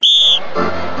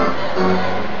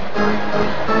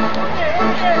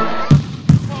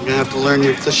You're gonna have to learn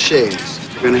your cliches.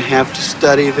 You're gonna have to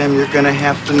study them. You're gonna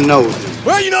have to know them.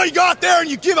 Well, you go out there and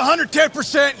you give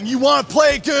 110% and you want to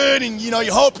play good and, you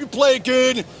hope you play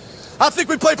good. I think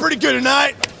we play pretty good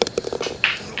tonight.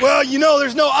 Well,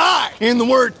 there's no I in the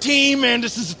word team, and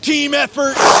this is a team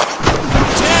effort. 10-5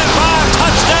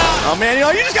 touchdown. Oh, man,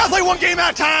 you just got to play one game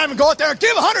at a time and go out there and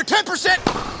give 110%.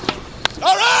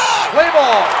 All right! Play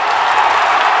ball.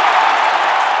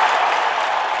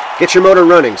 Get your motor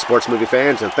running, sports movie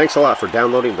fans, and thanks a lot for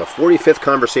downloading the 45th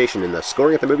conversation in the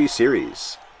Scoring at the Movies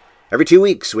series. Every 2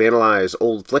 weeks, we analyze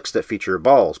old flicks that feature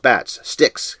balls, bats,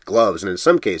 sticks, gloves, and in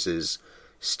some cases,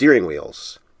 steering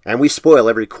wheels. And we spoil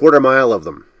every quarter mile of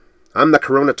them. I'm the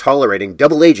Corona-tolerating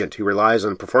double agent who relies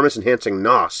on performance-enhancing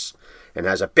NOS and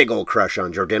has a big old crush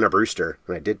on Jordana Brewster,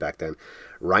 and I did back then,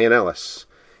 Ryan Ellis.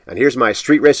 And here's my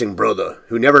street racing brother,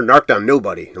 who never narked on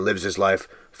nobody and lives his life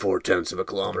 0.4 of a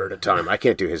kilometer at a time. I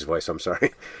can't do his voice, I'm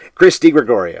sorry. Chris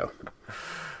DiGregorio.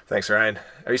 Thanks, Ryan.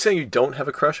 Are you saying you don't have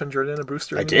a crush on Jordana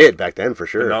Brewster anymore? I did, back then, for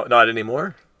sure. Not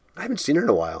anymore? I haven't seen her in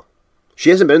a while. She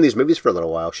hasn't been in these movies for a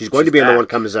little while. She's going to be in the one that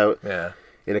comes out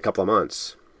in a couple of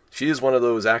months. She is one of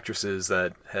those actresses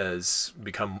that has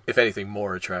become, if anything,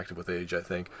 more attractive with age, I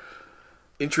think.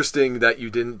 Interesting that you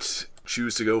didn't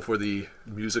choose to go for the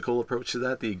musical approach to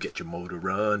that, the get your motor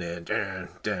run and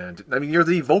I mean, you're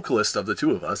the vocalist of the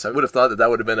two of us. I would have thought that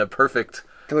would have been a perfect...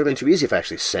 That would have been too easy if I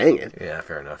actually sang it. Yeah,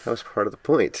 fair enough. That was part of the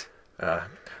point. I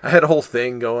had a whole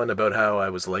thing going about how I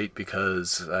was late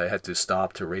because I had to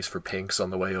stop to race for Pinks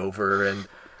on the way over and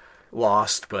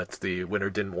lost, but the winner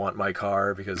didn't want my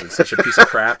car because it's such a piece of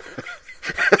crap.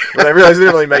 But I realized it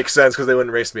didn't really make sense because they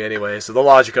wouldn't race me anyway, so the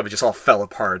logic of it just all fell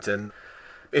apart. And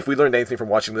if we learned anything from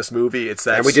watching this movie, it's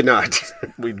that... And we did not.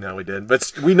 We did.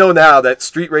 But we know now that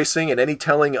street racing and any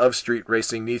telling of street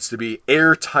racing needs to be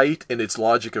airtight in its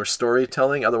logic or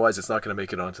storytelling. Otherwise, it's not going to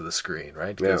make it onto the screen,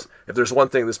 right? Because if there's one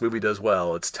thing this movie does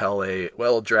well, it's tell a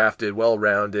well-drafted,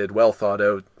 well-rounded,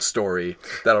 well-thought-out story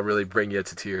that'll really bring you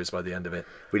to tears by the end of it.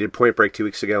 We did Point Break 2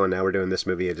 weeks ago, and now we're doing this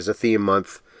movie. It is a theme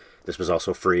month. This was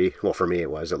also free. Well, for me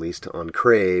it was, at least, on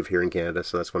Crave here in Canada,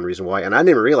 so that's one reason why. And I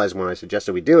didn't even realize when I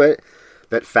suggested we do it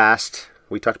that Fast...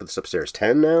 We talked about this upstairs.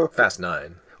 10 now? Fast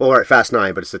 9. Well, all right, Fast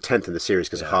 9, but it's the 10th in the series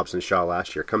because of Hobbs and Shaw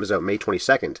last year. It comes out May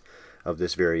 22nd of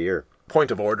this very year.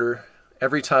 Point of order.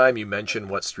 Every time you mention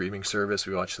what streaming service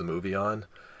we watch the movie on,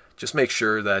 just make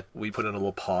sure that we put in a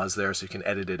little pause there so you can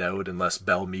edit it out unless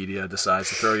Bell Media decides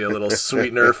to throw you a little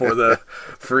sweetener for the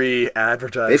free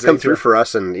advertising. They've come through for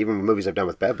us, and even movies I've done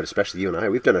with Bev, but especially you and I.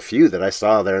 We've done a few that I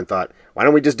saw there and thought, why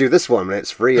don't we just do this one when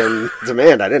it's free on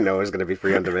demand? I didn't know it was going to be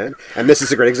free on demand. And this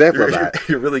is a great example of that.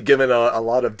 You're really giving a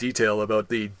lot of detail about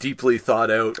the deeply thought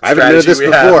out I haven't done this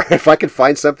before. If I can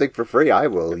find something for free, I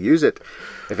will use it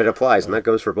if it applies. And that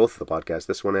goes for both of the podcasts,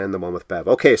 this one and the one with Bev.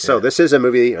 Okay, so this is a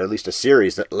movie, or at least a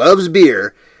series, that loves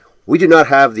beer. We do not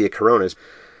have the Coronas,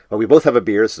 but we both have a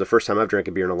beer. This is the first time I've drank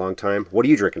a beer in a long time. What are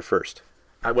you drinking first?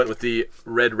 I went with the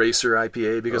Red Racer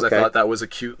IPA because I thought that was a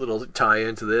cute little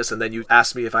tie-in to this. And then you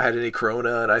asked me if I had any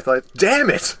Corona, and I thought, damn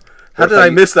it! How did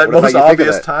I miss that most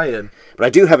obvious tie-in? But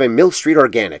I do have a Mill Street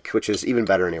Organic, which is even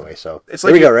better anyway. So it's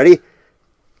here we go. Ready?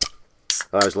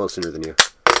 Oh, I was a little sooner than you.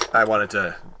 I wanted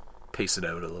to pace it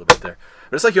out a little bit there.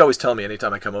 But it's like you always tell me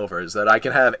anytime I come over, is that I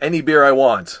can have any beer I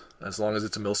want, as long as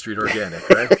it's a Mill Street Organic,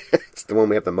 right? It's the one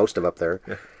we have the most of up there.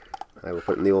 Yeah. I will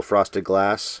put in the old frosted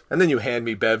glass. And then you hand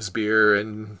me Bev's beer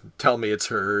and tell me it's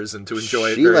hers and to enjoy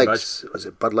it very much. Was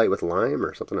it Bud Light with lime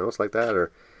or something else like that?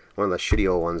 Or one of the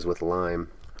shitty old ones with lime?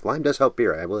 Lime does help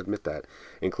beer, I will admit that,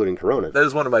 including Corona. That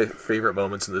is one of my favorite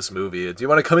moments in this movie. Do you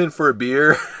want to come in for a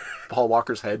beer? Paul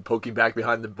Walker's head poking back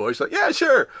behind the bush. Like, yeah,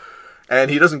 sure.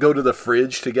 And he doesn't go to the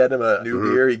fridge to get him a new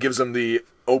beer. He gives him the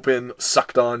open,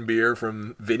 sucked-on beer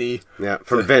from Vinny. Yeah,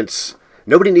 from Vince.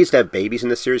 Nobody needs to have babies in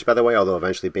this series, by the way, although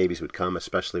eventually babies would come,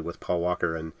 especially with Paul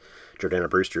Walker and Jordana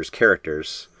Brewster's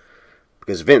characters,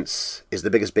 because Vince is the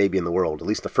biggest baby in the world, at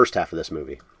least the first half of this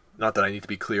movie. Not that I need to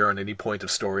be clear on any point of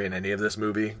story in any of this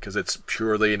movie, because it's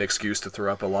purely an excuse to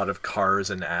throw up a lot of cars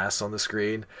and ass on the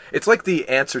screen. It's like the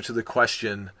answer to the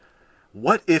question,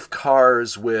 what if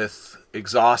cars with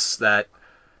exhausts that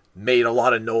made a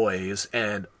lot of noise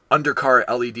and undercar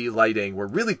LED lighting were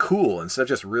really cool instead of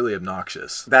just really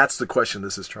obnoxious? That's the question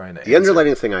this is trying to answer. The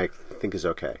underlighting thing I think is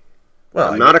okay.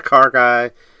 Well, I'm not a car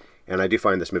guy, and I do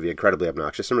find this movie incredibly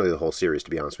obnoxious, and really the whole series, to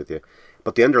be honest with you.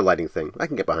 But the underlighting thing, I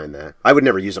can get behind that. I would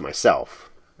never use it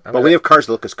myself. But when you have cars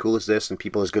that look as cool as this, and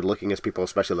people as good looking as people,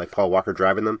 especially like Paul Walker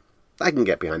driving them, I can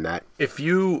get behind that. If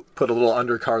you put a little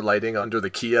undercar lighting under the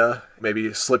Kia,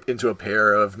 maybe slip into a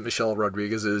pair of Michelle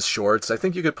Rodriguez's shorts, I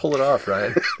think you could pull it off,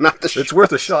 Ryan. Not the It's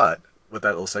worth a shot. With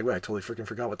that little segue, I totally freaking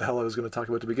forgot what the hell I was going to talk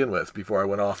about to begin with before I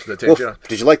went off the tangent. Well,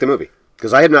 did you like the movie?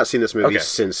 Because I had not seen this movie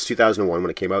since 2001 when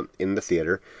it came out in the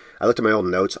theater. I looked at my old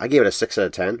notes. I gave it a 6 out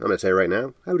of 10. I'm going to say right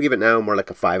now, I would give it now more like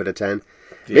a 5 out of 10.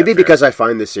 Yeah, Maybe fair. because I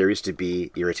find this series to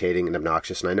be irritating and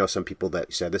obnoxious, and I know some people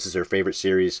that said this is their favorite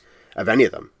series of any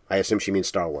of them. I assume she means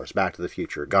Star Wars, Back to the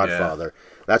Future, Godfather.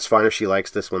 Yeah. That's fine if she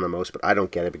likes this one the most, but I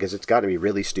don't get it because it's got to be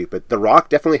really stupid. The Rock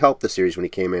definitely helped the series when he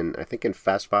came in, I think in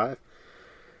Fast 5.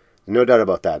 No doubt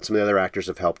about that. Some of the other actors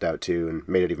have helped out too and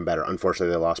made it even better.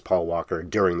 Unfortunately, they lost Paul Walker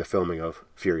during the filming of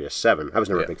Furious 7. I was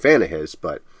never a big fan of his,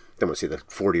 but don't want to see the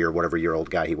 40 or whatever year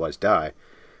old guy he was die.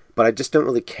 But I just don't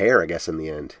really care, I guess, in the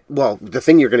end. Well, the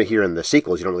thing you're going to hear in the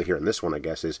sequels, you don't really hear in this one, I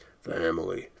guess, is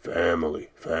family, family,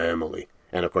 family.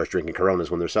 And, of course, drinking Coronas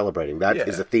when they're celebrating. That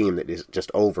is a theme that is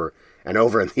just over and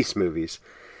over in these movies.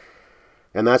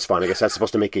 And that's fine. I guess that's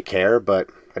supposed to make you care, but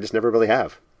I just never really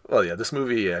have. Well, yeah, this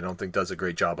movie I don't think does a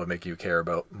great job of making you care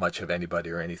about much of anybody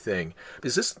or anything.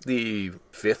 Is this the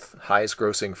 5th highest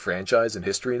grossing franchise in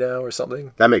history now or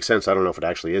something? That makes sense. I don't know if it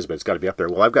actually is, but it's got to be up there.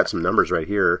 Well, I've got some numbers right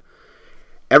here.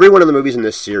 Every one of the movies in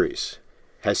this series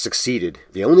has succeeded.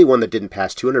 The only one that didn't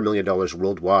pass $200 million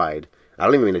worldwide, I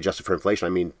don't even mean adjusted for inflation, I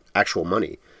mean actual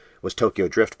money, was Tokyo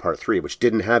Drift Part 3, which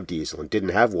didn't have Diesel and didn't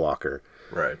have Walker.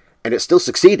 Right. And it still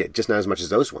succeeded, just not as much as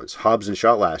those ones. Hobbs and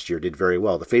Shaw last year did very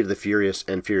well. The Fate of the Furious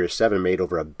and Furious 7 made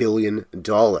over $1 billion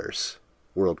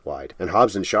worldwide. And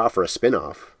Hobbs and Shaw, for a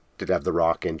spin-off, did have The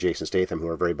Rock and Jason Statham, who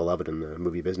are very beloved in the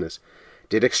movie business,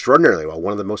 did extraordinarily well.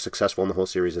 One of the most successful in the whole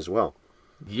series as well.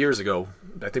 Years ago,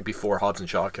 I think before Hobbs and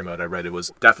Shaw came out, I read it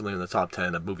was definitely in the top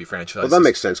 10 of movie franchises. Well, that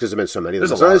makes sense, because there have been so many of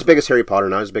them. It's not as big as Harry Potter,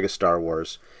 not as big as Star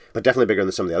Wars, but definitely bigger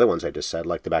than some of the other ones I just said,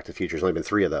 like the Back to the Future. There's only been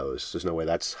 3 of those. There's no way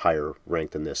that's higher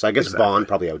ranked than this. I guess Bond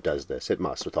probably outdoes this. It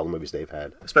must, with all the movies they've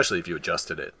had. Especially if you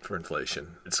adjusted it for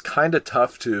inflation. It's kind of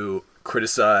tough to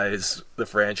criticize the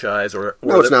franchise or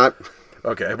no, it's not.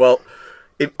 Okay, well,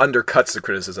 it undercuts the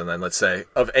criticism then, let's say,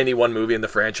 of any one movie in the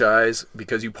franchise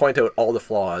because you point out all the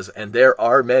flaws, and there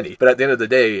are many. But at the end of the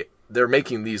day, they're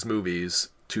making these movies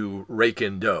to rake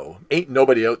in dough. Ain't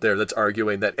nobody out there that's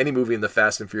arguing that any movie in the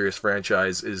Fast and Furious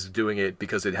franchise is doing it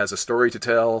because it has a story to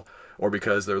tell or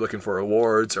because they're looking for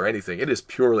awards or anything. It is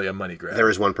purely a money grab. There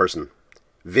is one person,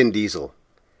 Vin Diesel.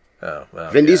 Oh, well,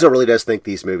 Vin Diesel really does think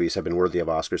these movies have been worthy of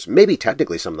Oscars. Maybe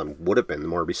technically some of them would have been. The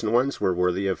more recent ones were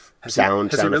worthy of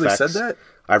sound he really effects. said that?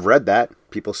 I've read that.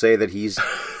 People say that his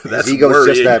That's ego's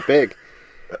worrying. just that big.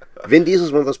 Vin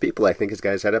Diesel's one of those people I think his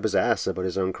guy's head up his ass about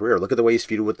his own career. Look at the way he's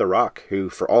feuded with The Rock, who,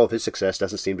 for all of his success,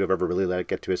 doesn't seem to have ever really let it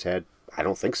get to his head. I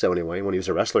don't think so, anyway. When he was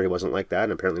a wrestler, he wasn't like that,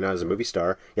 and apparently not as a movie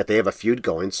star. Yet they have a feud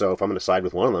going, so if I'm going to side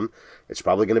with one of them, it's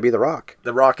probably going to be The Rock.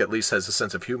 The Rock at least has a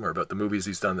sense of humor about the movies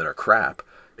he's done that are crap.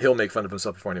 He'll make fun of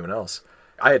himself before anyone else.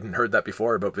 I hadn't heard that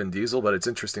before about Vin Diesel, but it's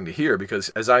interesting to hear because,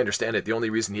 as I understand it, the only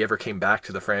reason he ever came back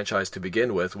to the franchise to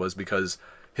begin with was because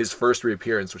his first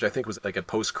reappearance, which I think was like a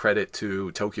post-credit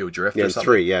to Tokyo Drift or something.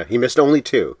 3, yeah. He missed only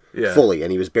 2 Yeah. fully,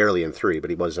 and he was barely in 3, but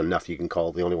he was enough you can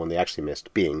call the only one they actually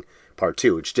missed being Part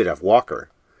 2, which did have Walker.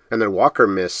 And then Walker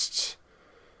missed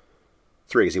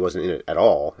 3 because he wasn't in it at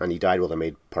all, and he died while they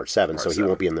made Part 7, so he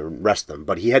won't be in the rest of them.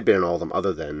 But he had been in all of them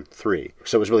other than 3,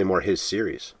 so it was really more his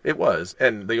series. It was.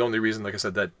 And the only reason, like I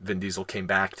said, that Vin Diesel came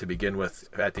back to begin with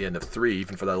at the end of 3,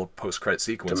 even for that little post-credit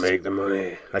sequence. To make the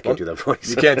money. I can't do that voice.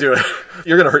 You can't do it.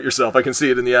 You're going to hurt yourself. I can see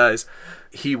it in the eyes.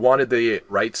 He wanted the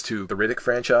rights to the Riddick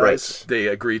franchise. Right. They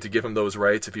agreed to give him those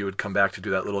rights if he would come back to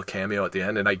do that little cameo at the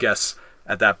end. And I guess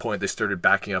at that point they started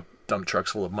backing up dump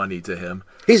trucks full of money to him.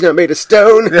 He's not made of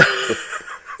stone!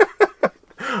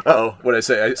 Uh-oh, what did I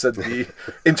say? I said the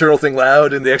internal thing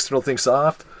loud and the external thing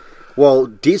soft? Well,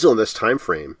 Diesel in this time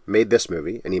frame made this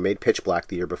movie, and he made Pitch Black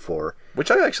the year before.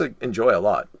 Which I actually enjoy a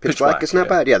lot. Pitch Black is not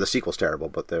bad. Yeah, the sequel's terrible,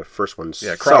 but the first one's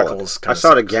Chronicles solid. I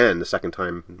saw it again the second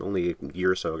time only a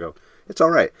year or so ago. It's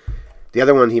all right. The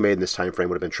other one he made in this time frame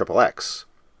would have been Triple X.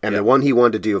 And the one he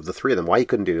wanted to do of the 3 of them, why he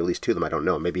couldn't do at least 2 of them, I don't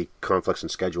know. Maybe conflicts in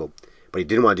schedule. But he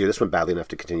didn't want to do this one badly enough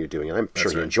to continue doing it. I'm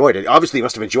sure he enjoyed it. Obviously, he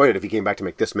must have enjoyed it if he came back to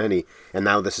make this many, and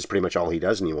now this is pretty much all he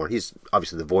does anymore. He's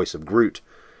obviously the voice of Groot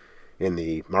in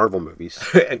the Marvel movies.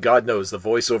 And God knows the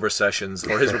voiceover sessions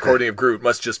or his recording of Groot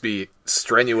must just be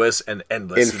strenuous and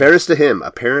endless. In fairness to him,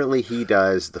 apparently he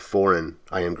does the foreign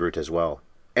I Am Groot as well.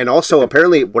 And also,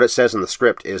 apparently, what it says in the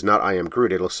script is not I Am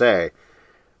Groot. It'll say,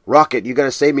 Rocket, you got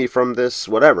to save me from this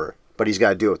whatever. But he's got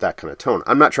to do it with that kind of tone.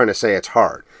 I'm not trying to say it's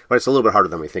hard. But it's a little bit harder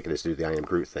than we think it is to do the I Am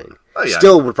Groot thing. Oh, yeah.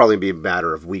 Still would probably be a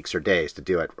matter of weeks or days to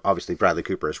do it. Obviously, Bradley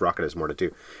Cooper as Rocket has more to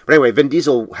do. But anyway, Vin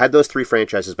Diesel had those 3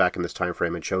 franchises back in this time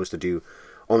frame and chose to do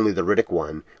only the Riddick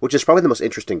one, which is probably the most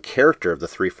interesting character of the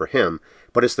 3 for him.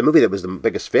 But it's the movie that was the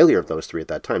biggest failure of those 3 at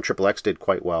that time. Triple X did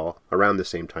quite well around the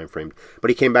same time frame. But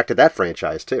he came back to that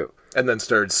franchise, too. And then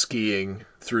started skiing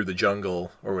through the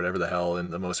jungle, or whatever the hell,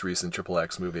 in the most recent Triple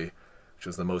X movie, which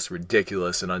was the most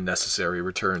ridiculous and unnecessary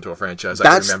return to a franchise I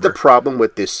can remember. That's the problem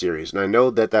with this series. And I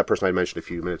know that person I mentioned a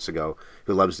few minutes ago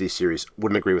who loves these series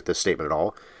wouldn't agree with this statement at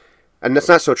all. And that's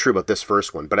not so true about this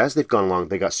first one. But as they've gone along,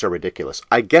 they got so ridiculous.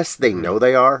 I guess they know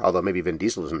they are, although maybe Vin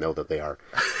Diesel doesn't know that they are.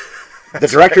 The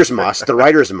directors must, the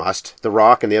writers must, The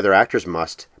Rock and the other actors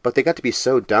must. But they got to be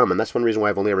so dumb, and that's one reason why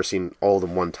I've only ever seen all of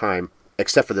them one time,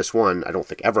 except for this one, I don't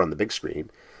think ever on the big screen.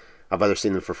 I've either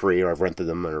seen them for free, or I've rented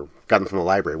them, or gotten them from the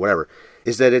library, whatever.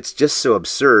 Is that it's just so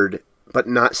absurd, but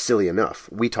not silly enough.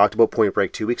 We talked about Point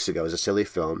Break 2 weeks ago as a silly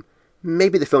film.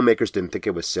 Maybe the filmmakers didn't think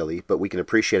it was silly, but we can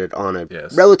appreciate it on a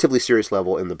relatively serious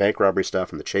level in the bank robbery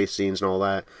stuff and the chase scenes and all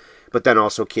that. But then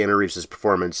also Keanu Reeves'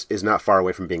 performance is not far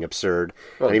away from being absurd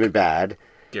and even bad.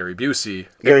 Gary Busey.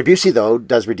 Gary Busey, though,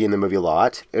 does redeem the movie a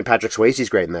lot. And Patrick Swayze's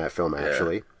great in that film,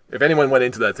 actually. Yeah. If anyone went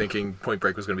into that thinking Point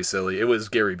Break was going to be silly, it was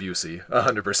Gary Busey,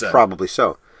 100%. Probably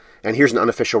so. And here's an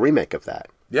unofficial remake of that.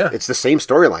 Yeah. It's the same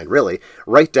storyline, really,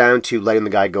 right down to letting the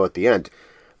guy go at the end.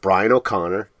 Brian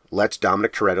O'Connor lets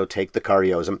Dominic Toretto take the car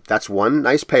he owes him. That's one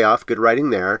nice payoff, good writing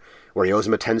there, where he owes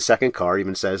him a 10-second car,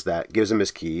 even says that, gives him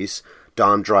his keys.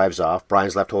 Dom drives off.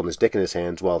 Brian's left holding his dick in his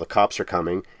hands while the cops are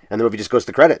coming, and the movie just goes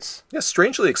to credits. Yeah,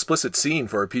 strangely explicit scene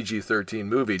for a PG-13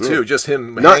 movie, too. Just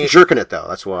him not jerking it, though,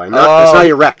 that's why. It's not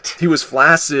erect. He was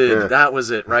flaccid. Yeah. That was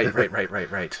it.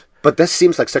 Right. But this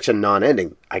seems like such a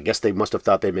non-ending. I guess they must have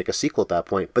thought they'd make a sequel at that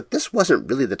point. But this wasn't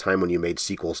really the time when you made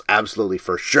sequels absolutely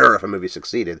for sure if a movie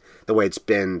succeeded, the way it's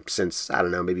been since, I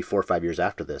don't know, maybe 4 or 5 years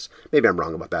after this. Maybe I'm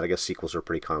wrong about that. I guess sequels are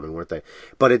pretty common, weren't they?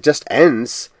 But it just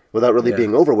ends without really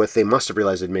being over with. They must have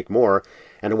realized they'd make more.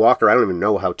 And Walker, I don't even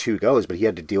know how 2 goes, but he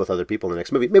had to deal with other people in the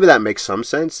next movie. Maybe that makes some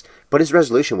sense, but his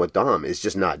resolution with Dom is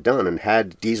just not done. And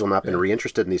had Diesel not been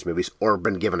reinterested in these movies or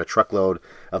been given a truckload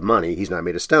of money, he's not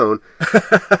made of stone,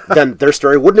 then their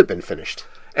story wouldn't have been finished.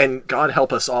 And God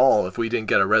help us all if we didn't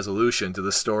get a resolution to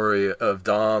the story of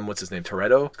Dom, what's his name,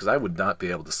 Toretto? Because I would not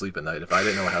be able to sleep at night if I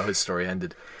didn't know how his story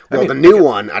ended. Well, the new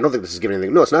one, I don't think this is giving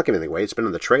anything. No, it's not giving anything away. It's been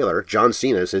in the trailer. John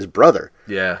Cena is his brother.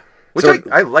 Yeah. Which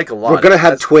I like a lot. We're going to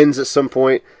have twins at some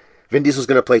point. Vin Diesel's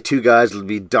going to play 2 guys. It'll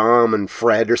be Dom and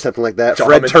Fred or something like that.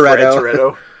 Fred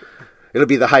Toretto. It'll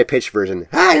be the high-pitched version.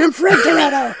 Hi, I'm Fred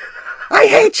Toretto. I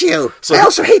hate you. I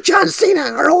also hate John Cena,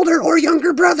 our older or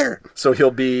younger brother. So he'll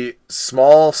be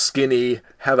small, skinny,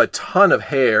 have a ton of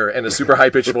hair, and a super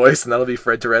high-pitched voice, and that'll be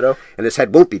Fred Toretto. And his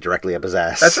head won't be directly up his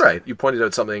ass. That's right. You pointed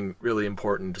out something really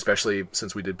important, especially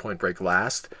since we did Point Break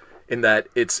last, in that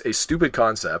it's a stupid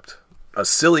concept, a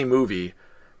silly movie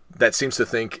that seems to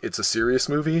think it's a serious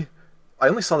movie. I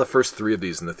only saw the first 3 of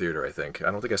these in the theater, I think. I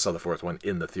don't think I saw the 4th one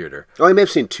in the theater. Oh, I may have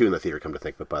seen 2 in the theater, come to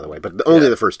think of it, by the way. But only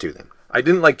the first 2, then. I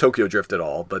didn't like Tokyo Drift at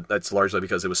all, but that's largely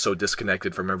because it was so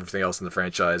disconnected from everything else in the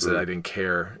franchise that I didn't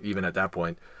care, even at that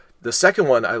point. The second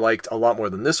one I liked a lot more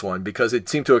than this one, because it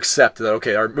seemed to accept that,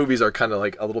 okay, our movies are kind of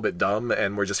like a little bit dumb,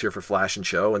 and we're just here for flash and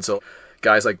show, and so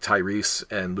guys like Tyrese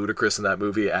and Ludacris in that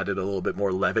movie added a little bit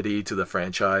more levity to the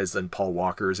franchise than Paul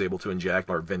Walker is able to inject,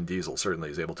 or Vin Diesel certainly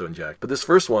is able to inject. But this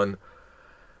first one,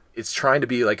 it's trying to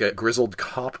be like a grizzled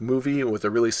cop movie with a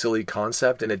really silly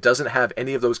concept, and it doesn't have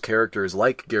any of those characters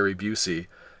like Gary Busey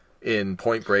in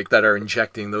Point Break that are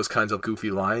injecting those kinds of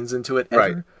goofy lines into it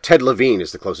ever. Right. Ted Levine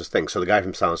is the closest thing. So the guy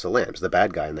from Silence of the Lambs, the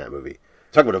bad guy in that movie.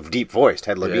 Talk about a deep voice,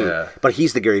 Ted Levine. Yeah. But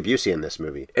he's the Gary Busey in this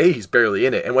movie. He's barely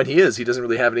in it. And when he is, he doesn't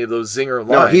really have any of those zinger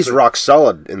lines. No, he's rock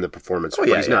solid in the performance. But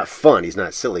he's not fun. He's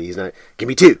not silly. He's not, give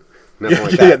me 2. Nothing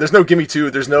like that. Yeah, there's no gimme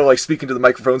 2. There's no like speaking to the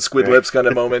microphone, squid lips kind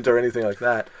of moment or anything like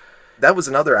that. That was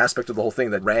another aspect of the whole thing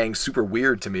that rang super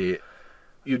weird to me.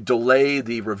 You delay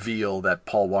the reveal that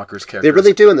Paul Walker's character... They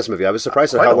really do in this movie. I was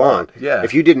surprised at how long. Yeah.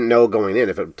 If you didn't know going in,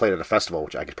 if it played at a festival,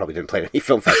 which I probably didn't play at any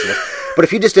film festival, but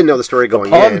if you just didn't know the story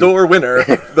going in... Palme d'Or winner,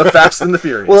 The Fast and the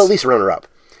Furious. Well, at least runner-up.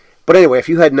 But anyway, if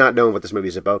you had not known what this movie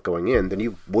is about going in, then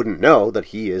you wouldn't know that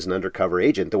he is an undercover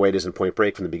agent. The way it is in Point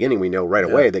Break from the beginning, we know right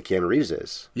away that Keanu Reeves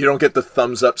is. You don't get the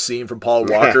thumbs-up scene from Paul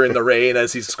Walker in the rain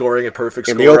as he's scoring a perfect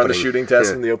score on the shooting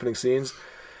test in the opening scenes.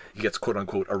 He gets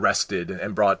quote-unquote arrested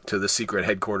and brought to the secret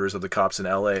headquarters of the cops in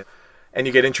L.A. And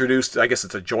you get introduced, I guess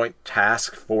it's a joint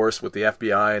task force with the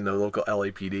FBI and the local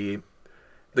LAPD.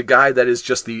 The guy that is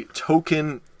just the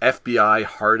token FBI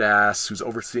hard-ass who's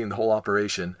overseeing the whole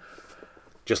operation.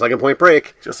 Just like in Point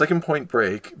Break. Just like in Point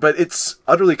Break. But it's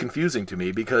utterly confusing to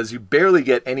me because you barely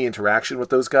get any interaction with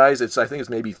those guys. I think it's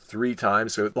maybe 3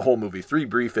 times, so the whole movie, 3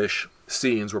 briefish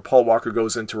scenes where Paul Walker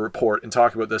goes in to report and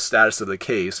talk about the status of the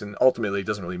case, and ultimately it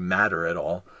doesn't really matter at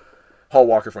all. Paul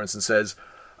Walker, for instance, says,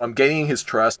 I'm gaining his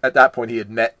trust. At that point, he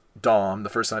had met Dom the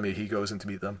first time he goes in to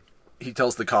meet them. He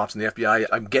tells the cops and the FBI,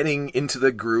 I'm getting into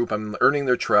the group, I'm earning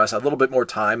their trust, a little bit more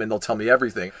time, and they'll tell me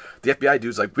everything. The FBI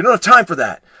dude's like, we don't have time for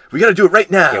that. We got to do it right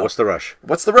now. Yeah, what's the rush?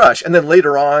 What's the rush? And then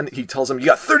later on, he tells them, you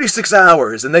got 36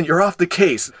 hours, and then you're off the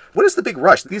case. What is the big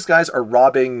rush? These guys are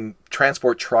robbing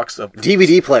transport trucks of...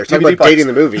 DVD players. Talk about dating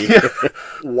the movie. Yeah.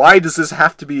 Why does this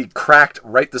have to be cracked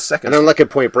right this second? And unlike at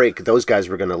Point Break, those guys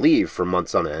were going to leave for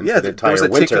months on end. Yeah, the there was a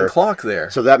winter. ticking clock there.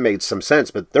 So that made some sense,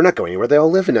 but they're not going anywhere. They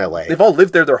all live in L.A. They've all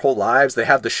lived there their whole lives. They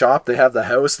have the shop, they have the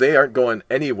house. They aren't going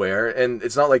anywhere, and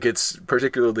it's not like it's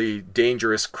particularly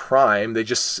dangerous crime. They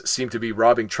just seem to be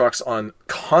robbing trucks on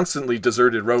constantly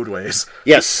deserted roadways.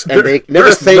 Yes, and they never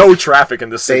there's think... no traffic in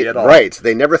the city at all. Right,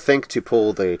 they never think to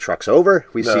pull the trucks over.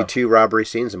 We No. see 2 robbery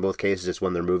scenes. In both cases, it's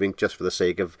when they're moving, just for the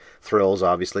sake of thrills,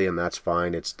 obviously, and that's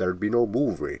fine. There'd be no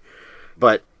movie.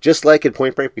 But just like in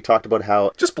Point Break, we talked about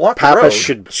how Just block the Papa road.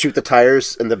 should shoot the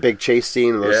tires in the big chase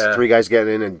scene, and those Yeah. 3 guys get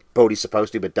in, and Bodhi's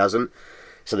supposed to, but doesn't.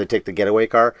 So they take the getaway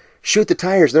car. Shoot the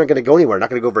tires. They're not going to go anywhere. Not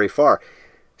going to go very far.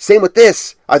 Same with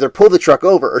this. Either pull the truck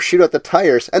over or shoot out the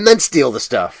tires and then steal the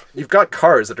stuff. You've got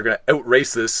cars that are going to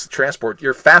outrace this transport.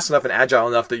 You're fast enough and agile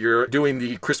enough that you're doing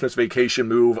the Christmas Vacation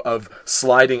move of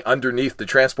sliding underneath the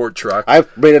transport truck.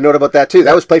 I've made a note about that too.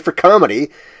 That was played for comedy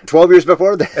 12 years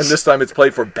before this. And this time it's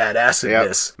played for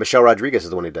badassedness. Michelle Rodriguez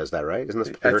is the one who does that, right? Isn't this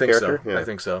her I think character? so. Yeah. I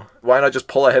think so. Why not just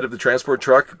pull ahead of the transport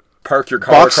truck, park your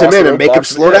car, Box him across in the and road, make him box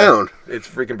slow yeah. down. It's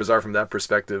freaking bizarre from that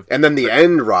perspective. And then the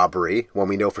end robbery, when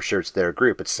we know for sure it's their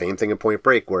group, it's the same thing in Point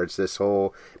Break, where it's this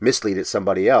whole mislead it's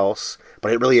somebody else,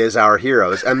 but it really is our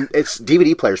heroes. And it's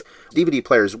DVD players. DVD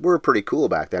players were pretty cool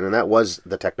back then, and that was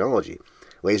the technology.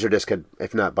 Laserdisc had,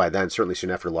 if not by then, certainly soon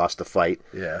after, lost the fight.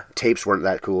 Yeah. Tapes weren't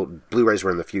that cool. Blu-rays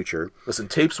were in the future. Listen,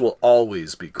 tapes will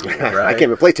always be cool, right? I can't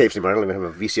even play tapes anymore. I don't even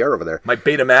have a VCR over there. My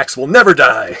Betamax will never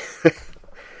die.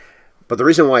 But the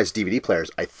reason why it's DVD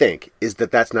players, I think, is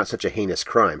that that's not such a heinous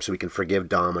crime, so we can forgive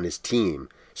Dom and his team.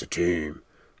 It's a team.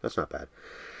 That's not bad.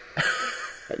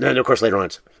 And then, of course, later on,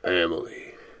 it's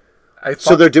family.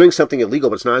 So they're doing something illegal,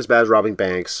 but it's not as bad as robbing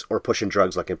banks or pushing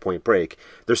drugs like in Point Break.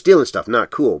 They're stealing stuff, not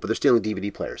cool, but they're stealing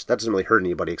DVD players. That doesn't really hurt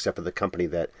anybody except for the company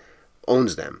that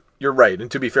owns them. You're right,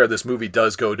 and to be fair, this movie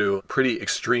does go to pretty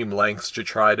extreme lengths to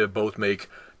try to both make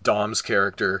Dom's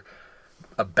character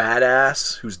a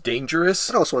badass who's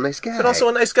dangerous, But also a nice guy. but also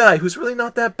a nice guy who's really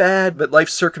not that bad, but life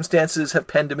circumstances have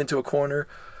penned him into a corner,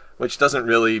 which doesn't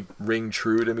really ring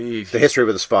true to me. The history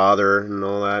with his father and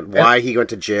all that. Why he went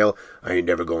to jail. I ain't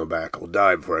never going back. I'll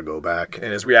die before I go back.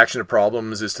 And his reaction to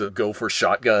problems is to go for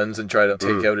shotguns and try to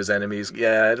take out his enemies.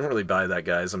 Yeah, I don't really buy that,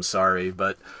 guys. I'm sorry,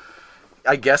 but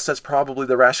I guess that's probably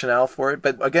the rationale for it.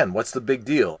 But again, what's the big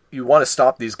deal? You want to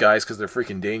stop these guys because they're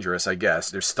freaking dangerous, I guess.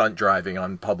 They're stunt driving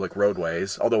on public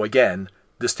roadways. Although, again,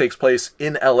 this takes place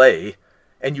in L.A.,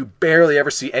 and you barely ever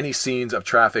see any scenes of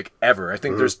traffic ever. I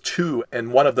think there's 2,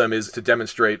 and one of them is to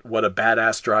demonstrate what a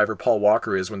badass driver Paul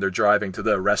Walker is when they're driving to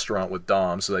the restaurant with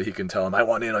Dom so that he can tell him, I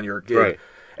want in on your gig. Right.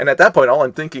 And at that point, all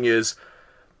I'm thinking is,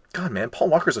 God, man, Paul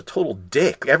Walker's a total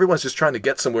dick. Everyone's just trying to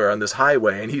get somewhere on this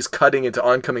highway, and he's cutting into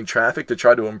oncoming traffic to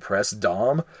try to impress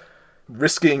Dom,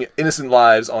 risking innocent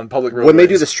lives on public roadways. When they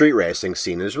do the street racing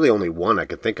scene, there's really only one I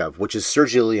can think of, which is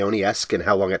Sergio Leone-esque in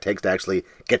how long it takes to actually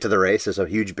get to the race. There's a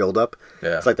huge build-up.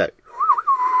 Yeah. It's like that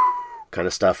kind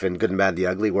of stuff in Good and Bad, the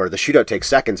Ugly, where the shootout takes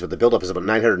seconds, but the build-up is about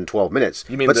 912 minutes.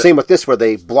 You mean but same with this, where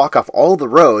they block off all the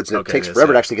roads, and Okay, it takes yes,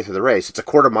 forever yeah. to actually get through the race. It's a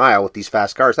quarter mile with these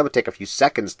fast cars. That would take a few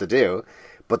seconds to do.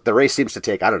 But the race seems to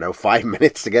take, 5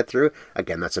 minutes to get through.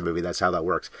 Again, that's a movie. That's how that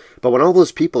works. But when all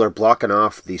those people are blocking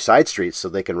off the side streets so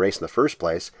they can race in the first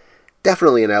place,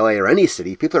 definitely in LA or any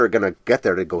city, people are going to get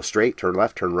there to go straight, turn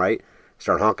left, turn right,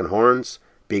 start honking horns,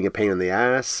 being a pain in the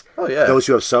ass. Oh, yeah. Those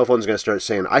who have cell phones are going to start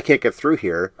saying, I can't get through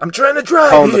here. I'm trying to drive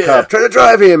Calling the here. cop, trying to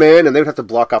drive here, man. And they would have to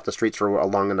block off the streets for a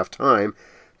long enough time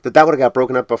that would have got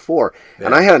broken up before. Yeah.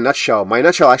 And I had a nutshell. My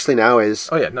nutshell actually now is...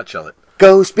 Oh, yeah, nutshell it.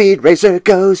 Go, Speed Racer,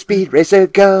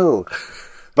 go.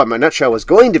 But my nutshell was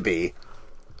going to be...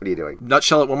 What are you doing?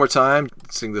 Nutshell it one more time.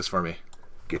 Sing this for me.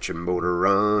 Get your motor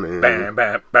running. Bam,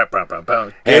 bam, bam, bam, bam,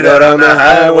 bam. Head out on the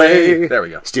highway. There we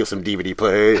go. Steal some DVD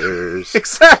players.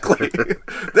 Exactly.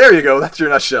 There you go. That's your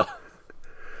nutshell.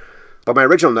 But my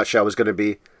original nutshell was going to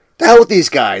be, the hell with these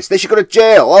guys. They should go to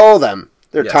jail, all of them.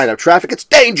 They're Yes. tying up traffic. It's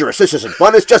dangerous. This isn't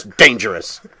fun. It's just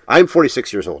dangerous. I'm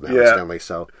 46 years old now, Stanley,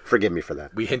 so forgive me for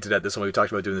that. We hinted at this when we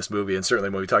talked about doing this movie, and certainly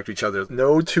when we talked to each other,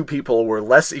 no two people were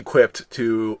less equipped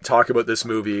to talk about this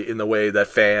movie in the way that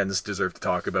fans deserve to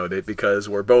talk about it, because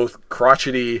we're both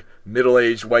crotchety,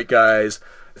 middle-aged white guys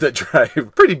that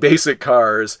drive pretty basic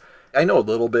cars. I know a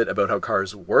little bit about how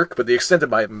cars work, but the extent of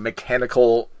my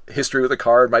mechanical history with a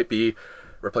car might be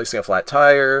replacing a flat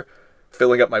tire,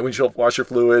 filling up my windshield washer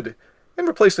fluid, and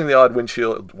replacing the odd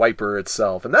windshield wiper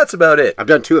itself. And that's about it. I've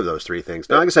done 2 of those 3 things.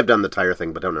 No, I guess I've done the tire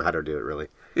thing, but don't know how to do it, really.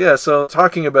 Yeah, so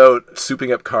talking about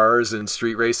souping up cars and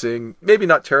street racing, maybe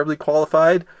not terribly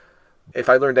qualified. If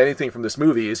I learned anything from this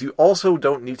movie, is you also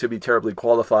don't need to be terribly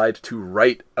qualified to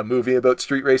write a movie about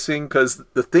street racing, because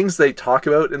the things they talk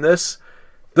about in this,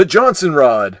 the Johnson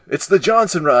Rod. It's the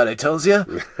Johnson Rod, I tells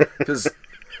you. Because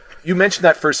you mentioned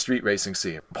that first street racing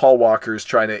scene. Paul Walker's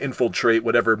trying to infiltrate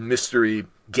whatever mystery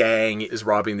gang is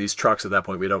robbing these trucks. At that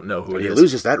point, we don't know who it He is.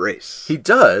 loses that race. He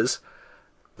does.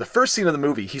 The first scene of the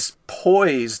movie, he's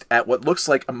poised at what looks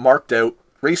like a marked out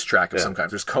racetrack of some kind.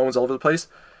 There's cones all over the place.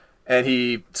 And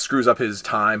he screws up his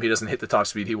time. He doesn't hit the top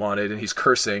speed he wanted, and he's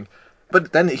cursing.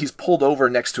 But then he's pulled over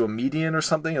next to a median or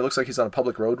something. It looks like he's on a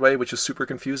public roadway, which is super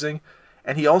confusing.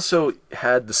 And he also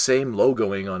had the same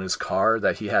logoing on his car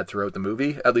that he had throughout the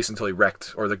movie, at least until he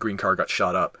wrecked or the green car got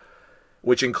shot up,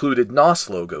 which included NOS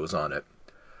logos on it.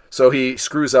 So he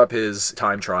screws up his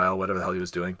time trial, whatever the hell he was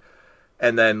doing.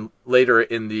 And then later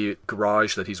in the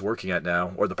garage that he's working at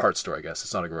now, or the parts store, I guess.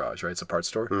 It's not a garage, right? It's a parts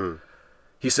store.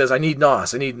 He says, I need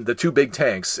NOS. I need the 2 big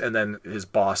tanks. And then his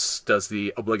boss does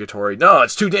the obligatory, no,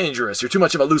 it's too dangerous. You're too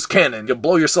much of a loose cannon. You'll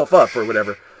blow yourself up or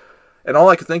whatever. And all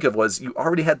I could think of was you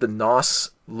already had the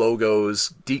NOS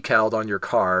logos decaled on your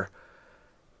car,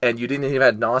 and you didn't even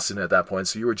have NOS in it at that point,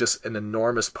 so you were just an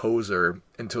enormous poser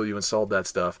until you installed that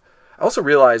stuff. I also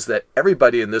realized that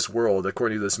everybody in this world,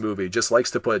 according to this movie, just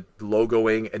likes to put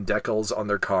logoing and decals on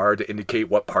their car to indicate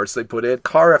what parts they put in.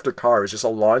 Car after car is just a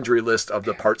laundry list of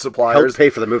the part suppliers. Helped pay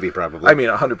for the movie, probably. I mean,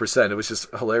 100%. It was just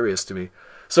hilarious to me.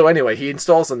 So anyway, he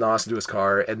installs the NOS into his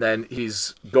car, and then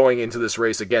he's going into this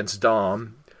race against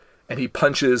Dom, and he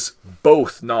punches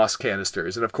both NOS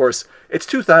canisters. And of course, it's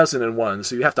 2001,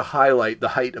 so you have to highlight the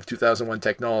height of 2001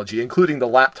 technology, including the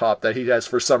laptop that he has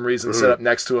for some reason set up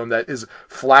next to him that is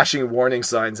flashing warning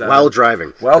signs at While him.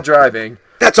 driving. While driving.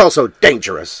 That's also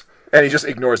dangerous. And he just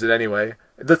ignores it anyway.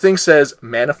 The thing says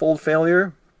manifold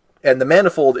failure, and the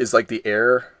manifold is like the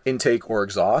air intake or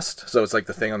exhaust. So it's like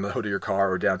the thing on the hood of your car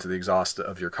or down to the exhaust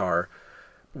of your car.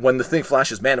 When the thing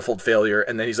flashes manifold failure,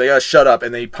 and then he's like, oh, shut up,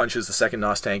 and then he punches the second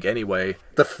NOS tank anyway.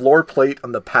 The floor plate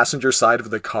on the passenger side of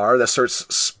the car that starts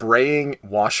spraying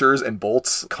washers and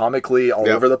bolts comically all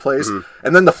over the place,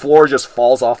 and then the floor just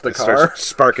falls off the car. Starts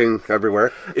sparking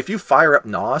everywhere. If you fire up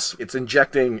NOS, it's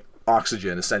injecting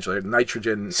oxygen, essentially,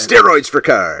 nitrogen. Steroids for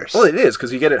cars. Well, it is,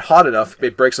 because you get it hot enough,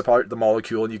 it breaks apart the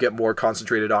molecule, and you get more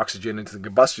concentrated oxygen into the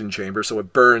combustion chamber, so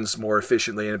it burns more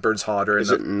efficiently, and it burns hotter.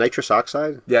 Is it nitrous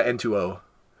oxide? Yeah, N2O.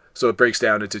 So it breaks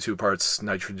down into 2 parts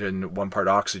nitrogen, 1 part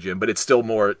oxygen, but it's still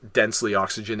more densely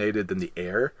oxygenated than the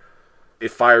air.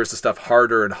 It fires the stuff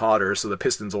harder and hotter, so the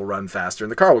pistons will run faster,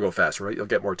 and the car will go faster, right? You'll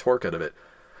get more torque out of it.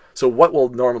 So what will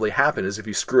normally happen is if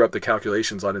you screw up the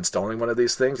calculations on installing one of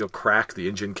these things, you'll crack the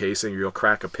engine casing, or you'll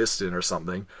crack a piston or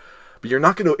something. But you're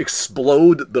not going to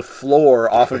explode the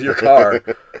floor off of your car.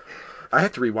 I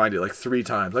had to rewind it like 3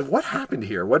 times. Like, what happened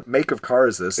here? What make of car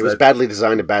is this? It was badly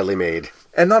designed and badly made.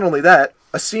 And not only that,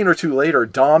 a scene or 2 later,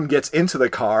 Dom gets into the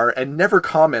car and never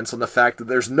comments on the fact that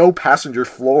there's no passenger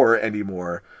floor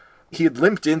anymore. He had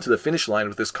limped into the finish line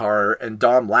with this car, and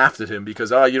Dom laughed at him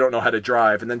because, you don't know how to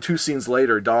drive. And then 2 scenes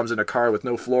later, Dom's in a car with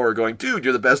no floor going, dude,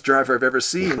 you're the best driver I've ever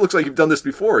seen. It looks like you've done this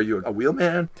before. Are you a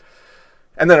wheelman?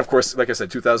 And then, of course, like I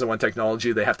said, 2001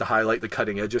 technology, they have to highlight the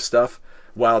cutting edge of stuff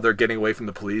while they're getting away from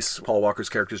the police. Paul Walker's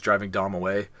character's driving Dom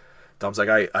away. Dom's like,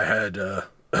 I had, no,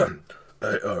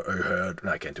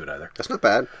 I can't do it either. That's not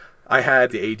bad. I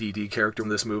had the ADD character in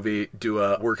this movie do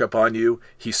a workup on you.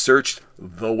 He searched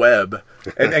the web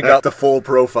and got the full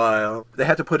profile. They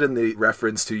had to put in the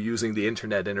reference to using the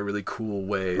internet in a really cool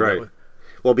way. Right.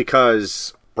 Well,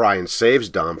 because Brian saves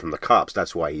Dom from the cops,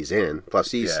 that's why he's in.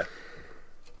 Plus, he's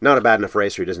not a bad enough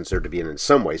racer he doesn't deserve to be in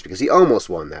some ways, because he almost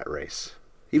won that race.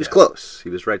 He was close. He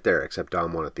was right there, except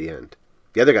Dom won at the end.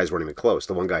 The other guys weren't even close.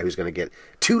 The one guy who's going to get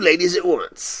 2 ladies at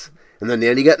once. And then in the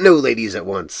end, he got no ladies at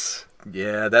once.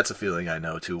 Yeah, that's a feeling I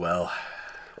know too well.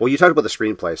 Well, you talked about the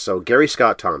screenplay. So Gary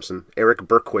Scott Thompson, Eric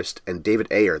Berquist, and David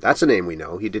Ayer. That's a name we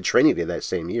know. He did Training Day that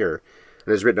same year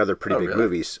and has written other pretty big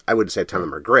movies. I wouldn't say a ton of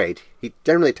them are great. He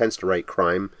generally tends to write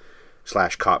crime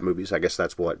 / cop movies. I guess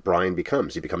that's what Brian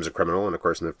becomes. He becomes a criminal, and of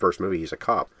course in the first movie he's a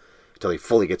cop. Until he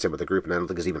fully gets in with the group, and I don't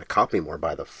think he's even a cop anymore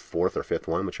by the 4th or 5th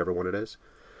one, whichever one it is.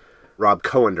 Rob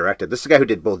Cohen directed. This is the guy who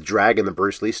did both Dragon, the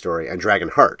Bruce Lee story, and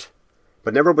Dragonheart,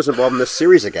 but never was involved in this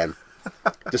series again,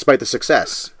 despite the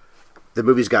success. The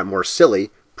movies got more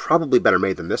silly, probably better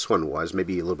made than this one was,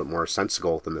 maybe a little bit more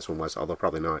sensible than this one was, although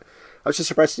probably not. I was just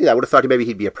surprised to see that. I would have thought maybe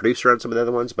he'd be a producer on some of the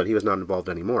other ones, but he was not involved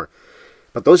anymore.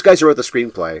 But those guys who wrote the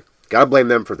screenplay, gotta blame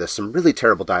them for this. Some really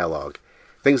terrible dialogue.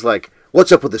 Things like,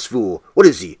 "What's up with this fool? What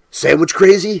is he, sandwich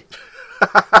crazy?"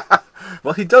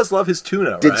 Well, he does love his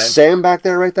tuna, Did right? Sam back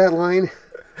there write that line?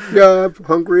 "Yeah, I'm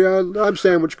hungry. I'm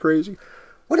sandwich crazy."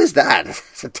 What is that?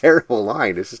 It's a terrible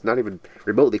line. It's just not even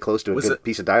remotely close to a good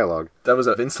piece of dialogue. That was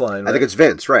a Vince line, right? I think it's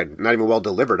Vince, right. Not even well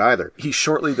delivered either. He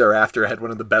shortly thereafter had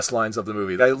one of the best lines of the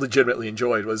movie that I legitimately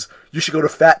enjoyed was, "You should go to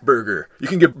Fat Burger. You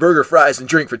can get burger, fries, and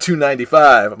drink for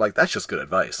 $2.95. I'm like, that's just good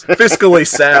advice. Fiscally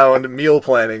sound meal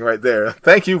planning right there.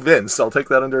 Thank you, Vince. I'll take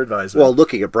that under advisement. Well,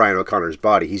 looking at Brian O'Connor's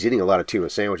body, he's eating a lot of tuna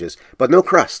sandwiches, but no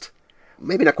crust.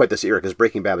 Maybe not quite this era, because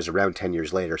Breaking Bad was around 10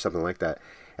 years later, or something like that.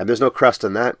 And there's no crust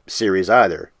in that series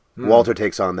either. Walter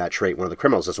takes on that trait. One of the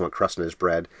criminals doesn't want crust in his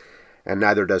bread, and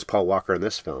neither does Paul Walker in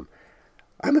this film.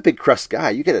 I'm a big crust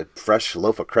guy. You get a fresh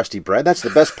loaf of crusty bread, that's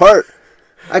the best part.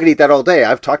 I could eat that all day.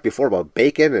 I've talked before about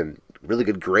bacon and really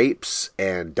good grapes,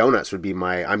 and donuts would be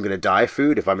my I'm going to die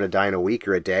food. If I'm going to die in a week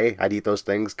or a day, I'd eat those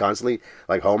things constantly,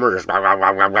 like Homer. Just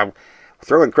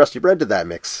throw in crusty bread to that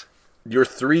mix. Your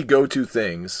 3 go-to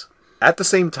things at the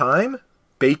same time?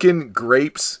 Bacon,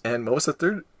 grapes, and what was the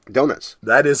third? Donuts.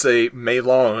 That is a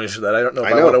melange that I don't know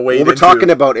if I want to wade Well, we're into. talking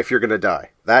about if you're going to die.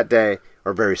 That day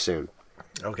or very soon.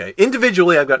 Okay.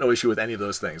 Individually, I've got no issue with any of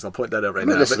those things. I'll point that out right I'm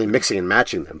not now. necessarily mixing and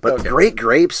matching them, but Okay. great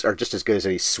grapes are just as good as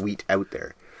any sweet out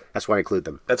there. That's why I include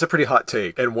them. That's a pretty hot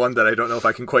take, and one that I don't know if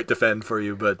I can quite defend for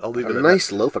you, but I'll leave it A at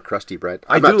nice loaf of crusty bread.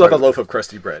 I do love a loaf of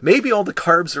crusty bread. Maybe all the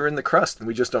carbs are in the crust, and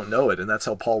we just don't know it, and that's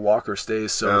how Paul Walker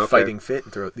stays so fighting fit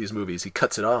throughout these movies. He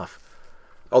cuts it off.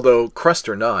 Although, crust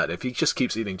or not, if he just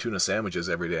keeps eating tuna sandwiches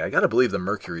every day, I gotta believe the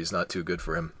mercury's not too good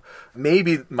for him.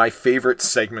 Maybe my favorite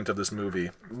segment of this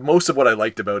movie, most of what I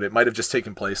liked about it might have just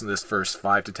taken place in this first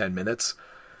 5 to 10 minutes.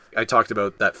 I talked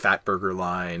about that Fat Burger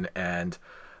line and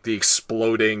the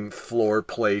exploding floor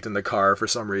plate in the car for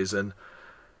some reason.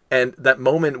 And that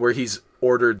moment where he's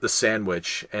ordered the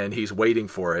sandwich and he's waiting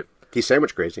for it. He's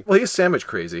sandwich crazy. Well, he's sandwich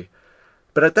crazy.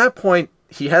 But at that point,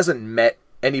 he hasn't met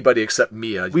anybody except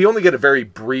Mia. We only get a very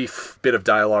brief bit of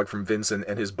dialogue from Vincent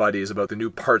and his buddies about the new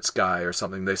parts guy or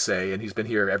something they say, and he's been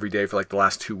here every day for like the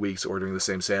last 2 weeks ordering the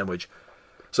same sandwich.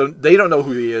 So they don't know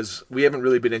who he is. We haven't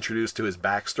really been introduced to his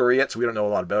backstory yet, so we don't know a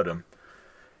lot about him.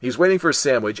 He's waiting for a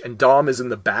sandwich, and Dom is in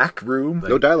the back room.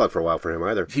 No dialogue for a while for him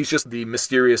either. He's just the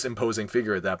mysterious, imposing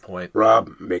figure at that point.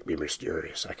 Rob, make me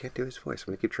mysterious. I can't do his voice.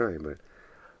 I'm going to keep trying, but...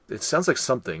 It sounds like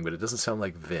something, but it doesn't sound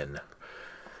like Vin.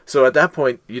 So at that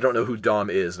point, you don't know who Dom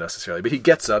is necessarily, but he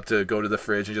gets up to go to the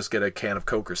fridge and just get a can of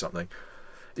Coke or something.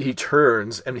 He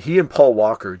turns, and he and Paul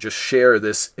Walker just share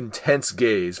this intense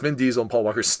gaze. Vin Diesel and Paul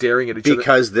Walker staring at each other.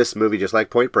 Because this movie, just like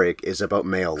Point Break, is about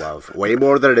male love. Way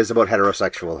more than it is about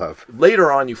heterosexual love.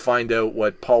 Later on, you find out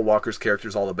what Paul Walker's character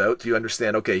is all about. You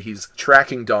understand, okay, he's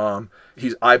tracking Dom.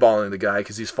 He's eyeballing the guy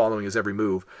because he's following his every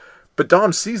move. But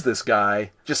Dom sees this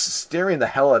guy just staring the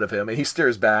hell out of him, and he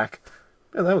stares back.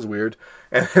 Yeah, that was weird.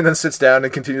 And then sits down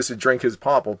and continues to drink his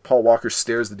pop while Paul Walker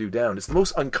stares the dude down. It's the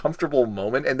most uncomfortable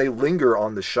moment, and they linger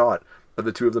on the shot of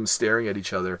the two of them staring at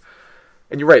each other.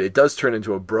 And you're right, it does turn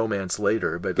into a bromance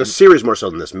later. But The series more so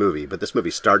than this movie, but this movie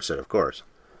starts it, of course.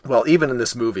 well, even in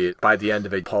this movie, by the end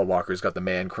of it, Paul Walker's got the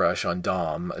man crush on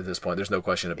Dom at this point. There's no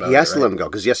question about it. He has to right? let him go,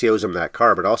 because yes, he owes him that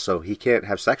car, but also he can't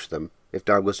have sex with him if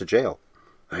Dom goes to jail.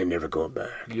 I ain't never going back.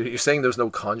 You're saying there's no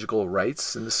conjugal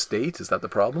rights in the state? Is that the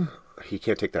problem? He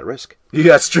can't take that risk.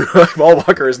 Yeah, that's true. Paul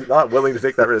Walker is not willing to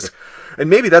take that risk. And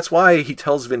maybe that's why he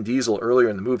tells Vin Diesel earlier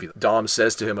in the movie. Dom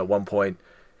says to him at one point,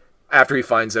 after he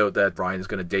finds out that Brian is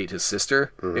going to date his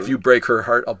sister, if you break her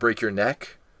heart, I'll break your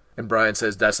neck. And Brian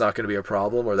says that's not going to be a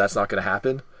problem, or that's not going to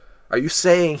happen. Are you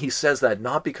saying he says that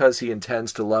not because he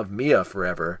intends to love Mia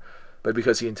forever, but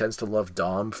because he intends to love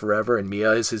Dom forever, and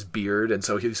Mia is his beard, and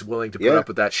so he's willing to put up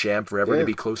with that sham forever to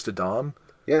be close to Dom?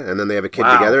 Yeah, and then they have a kid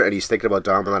Wow. together, and he's thinking about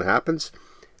Dom when that happens,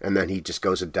 and then he just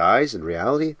goes and dies in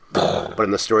reality. But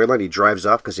in the storyline, he drives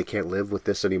off because he can't live with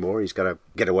this anymore. He's got to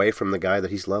get away from the guy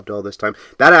that he's loved all this time.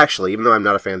 That actually, even though I'm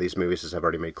not a fan of these movies, as I've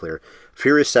already made clear,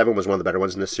 Furious 7 was one of the better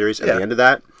ones in this series. At the end of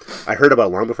that, I heard about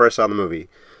it long before I saw the movie.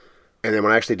 And then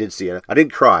when I actually did see it, I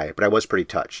didn't cry, but I was pretty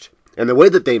touched. And the way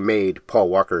that they made Paul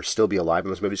Walker still be alive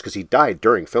in those movies, because he died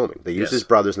during filming. They used his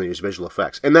brothers and they used visual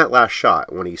effects. In that last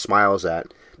shot, when he smiles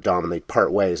at Dom and they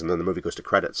part ways and then the movie goes to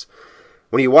credits,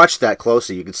 when you watch that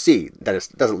closely, you can see that it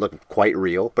doesn't look quite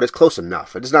real, but it's close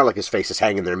enough. It's not like his face is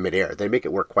hanging there midair. They make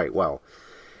it work quite well.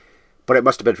 But it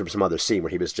must have been from some other scene where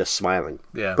he was just smiling.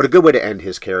 Yeah. But a good way to end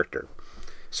his character.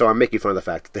 So I'm making fun of the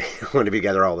fact that they want to be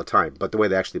together all the time. But the way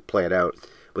they actually play it out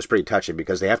was pretty touching,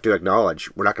 because they have to acknowledge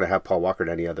we're not going to have Paul Walker in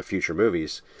any other future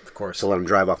movies. Of course. To let him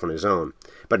drive off on his own.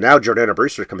 But now Jordana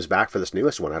Brewster comes back for this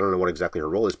newest one. I don't know what exactly her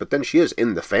role is, but then she is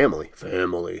in the family.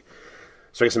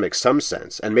 So I guess it makes some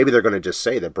sense. And maybe they're going to just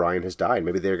say that Brian has died.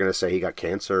 Maybe they're going to say he got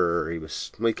cancer, or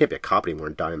he can't be a cop anymore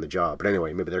and die on the job. But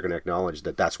anyway, maybe they're going to acknowledge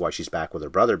that that's why she's back with her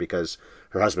brother, because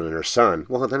her husband and her son,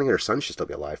 well, then again, her son should still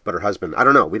be alive, but her husband, I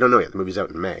don't know. We don't know yet. The movie's out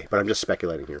in May, but I'm just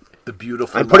speculating here.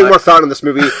 I'm putting more thought in this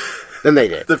movie than they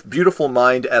did. The beautiful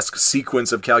mind-esque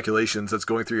sequence of calculations that's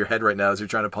going through your head right now as you're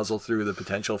trying to puzzle through the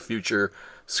potential future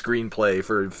screenplay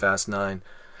for Fast 9.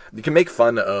 You can make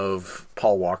fun of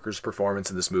Paul Walker's performance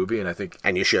in this movie, and I think...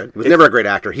 And you should. He was never a great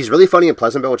actor. He's really funny in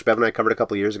Pleasantville, which Bev and I covered a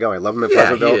couple of years ago. I love him in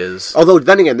Pleasantville. He is. Although,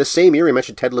 then again, this same year we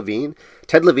mentioned Ted Levine.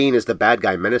 Ted Levine is the bad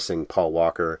guy menacing Paul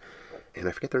Walker. And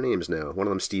I forget their names now. One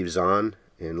of them, Steve Zahn,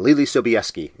 and Lily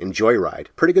Sobieski in Joyride.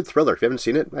 Pretty good thriller. If you haven't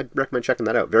seen it, I'd recommend checking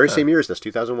that out. Very same year as this,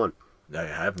 2001. I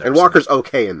have never And Walker's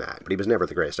okay in that, but he was never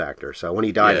the greatest actor. So when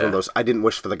he died, it's one of those, I didn't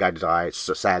wish for the guy to die. It's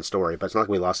a sad story, but it's not like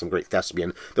we lost some great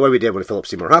thespian the way we did when Philip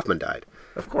Seymour Hoffman died.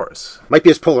 Of course. Might be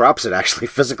his polar opposite, actually,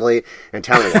 physically and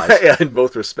talent-wise. Yeah, in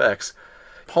both respects.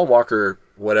 Paul Walker,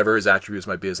 whatever his attributes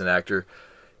might be as an actor,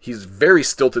 he's very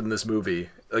stilted in this movie.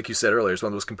 Like you said earlier, it's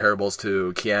one of those comparables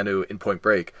to Keanu in Point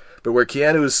Break. But where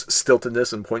Keanu's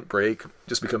stiltedness in Point Break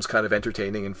just becomes kind of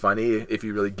entertaining and funny if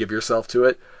you really give yourself to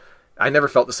it, I never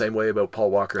felt the same way about Paul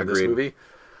Walker in this movie.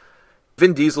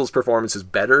 Vin Diesel's performance is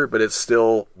better, but it's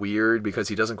still weird because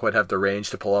he doesn't quite have the range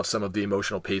to pull off some of the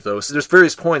emotional pathos. There's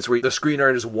various points where the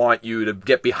screenwriters want you to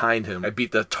get behind him. I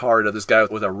beat the tar out of this guy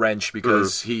with a wrench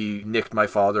because he nicked my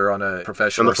father on a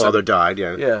professional... And the father died,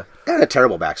 yeah. Yeah. Not a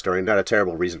terrible backstory, not a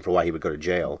terrible reason for why he would go to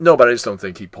jail. No, but I just don't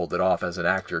think he pulled it off as an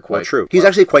actor quite. Well, true. He's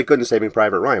actually quite good in Saving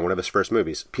Private Ryan, one of his first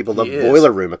movies. People love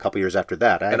Boiler Room a couple years after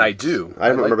that. I do. I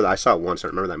don't remember that. I saw it once. I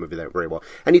don't remember that movie that very well.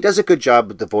 And he does a good job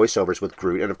with the voiceovers with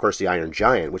Groot and, of course, The Iron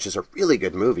Giant, which is a really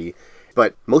good movie.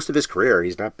 But most of his career,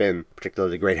 he's not been a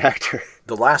particularly great actor.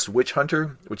 The Last Witch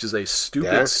Hunter, which is a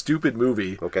stupid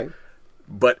movie. Okay.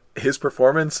 But his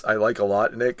performance, I like a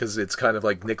lot in it because it's kind of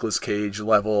like Nicolas Cage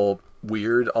level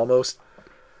weird almost.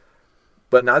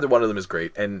 But neither one of them is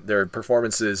great, and their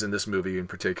performances in this movie in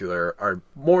particular are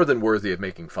more than worthy of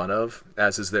making fun of,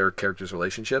 as is their characters'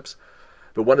 relationships.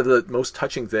 But one of the most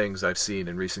touching things I've seen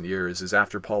in recent years is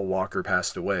after Paul Walker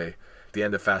passed away. The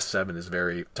end of Fast 7 is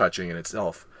very touching in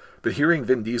itself. But hearing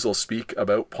Vin Diesel speak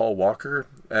about Paul Walker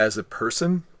as a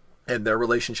person and their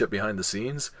relationship behind the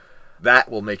scenes,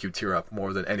 that will make you tear up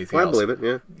more than anything else. I believe it,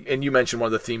 yeah. And you mentioned one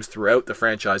of the themes throughout the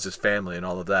franchise is family and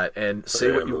all of that. And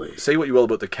say what you will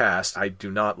about the cast, I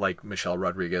do not like Michelle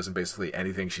Rodriguez and basically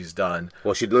anything she's done.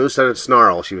 Well, she knows how to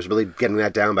snarl. She was really getting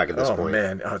that down back at this point.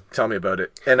 Oh, man. Tell me about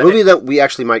it. And a movie that we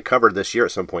actually might cover this year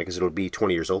at some point, because it'll be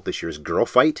 20 years old this year, is Girl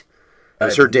Fight.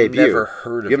 It's her debut. Never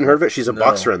heard of You haven't heard of it? She's a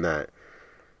boxer in that.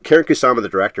 Karen Kusama, the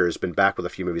director, has been back with a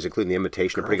few movies, including The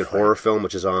Invitation, a pretty good horror film,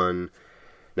 which is on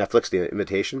Netflix, The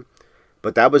Invitation.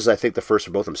 But that was, I think, the first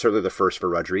for both of them. Certainly the first for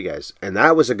Rodriguez. And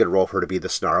that was a good role for her to be the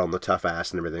snarl and the tough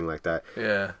ass and everything like that.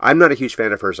 Yeah. I'm not a huge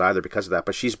fan of hers either because of that,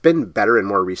 but she's been better in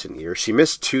more recent years. She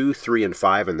missed 2, 3, and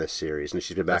 5 in this series, and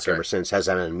she's been back ever since. Has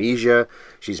amnesia.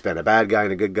 She's been a bad guy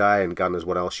and a good guy, and God knows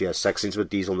what else. She has sex scenes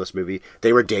with Diesel in this movie.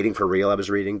 They were dating for real, I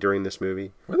was reading, during this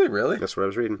movie. Were they really? That's what I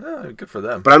was reading. Oh, good for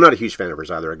them. But I'm not a huge fan of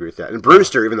hers either, I agree with that. And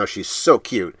Brewster, even though she's so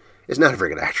cute, is not a very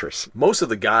good actress. Most of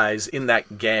the guys in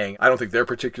that gang, I don't think they're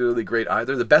particularly great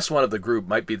either. The best one of the group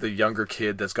might be the younger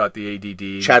kid that's got the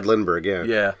ADD. Chad Lindbergh, yeah.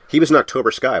 Yeah. He was in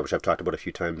October Sky, which I've talked about a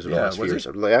few times in the last few years.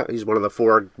 Yeah, he's one of the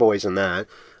 4 boys in that,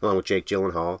 along with Jake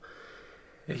Gyllenhaal.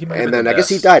 Yeah, and then I guess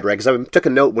he died, right? Because I took a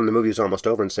note when the movie was almost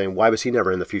over and saying, why was he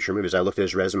never in the future movies? I looked at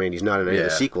his resume and he's not in any of the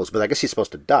sequels, but I guess he's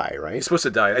supposed to die, right? He's supposed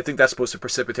to die. I think that's supposed to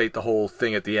precipitate the whole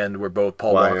thing at the end where both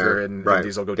Paul Walker and Vin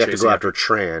Diesel go chasing. They have to go after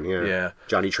Tran, yeah.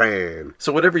 Johnny Tran.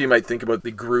 So whatever you might think about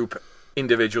the group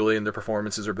individually and their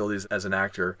performances or abilities as an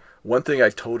actor, one thing I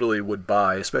totally would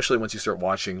buy, especially once you start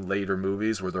watching later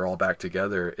movies where they're all back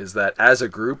together, is that as a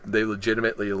group, they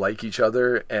legitimately like each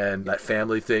other and that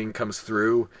family thing comes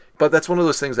through. But that's one of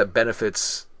those things that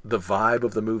benefits the vibe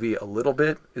of the movie a little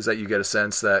bit, is that you get a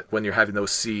sense that when you're having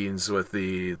those scenes with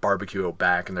the barbecue out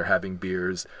back and they're having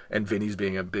beers, and Vinny's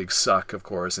being a big suck, of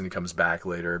course, and he comes back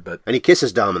later, but... And he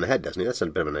kisses Dom in the head, doesn't he? That's a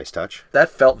bit of a nice touch. That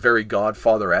felt very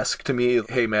Godfather-esque to me.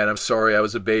 Hey, man, I'm sorry I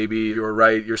was a baby. You were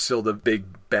right. You're still the big,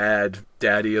 bad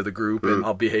daddy of the group, and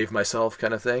I'll behave myself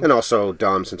kind of thing. And also,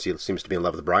 Dom, since he seems to be in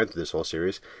love with Brian through this whole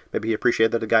series, maybe he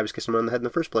appreciated that the guy was kissing him on the head in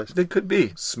the first place. It could be.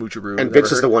 Smoocheroo. And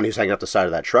Vince is the one who's hanging up the side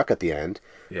of that truck at the end.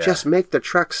 Yeah. Just make the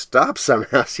truck stop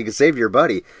somehow so you can save your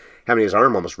buddy. Having his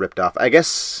arm almost ripped off. I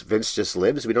guess Vince just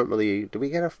lives. We don't really... Do we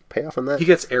get a payoff on that? He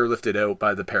gets airlifted out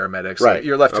by the paramedics. Right.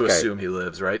 You're left to assume he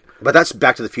lives, right? But that's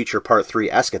Back to the Future Part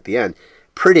 3-esque at the end.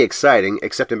 Pretty exciting,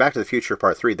 except in Back to the Future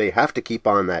Part 3, they have to keep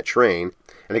on that train.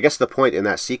 And I guess the point in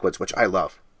that sequence, which I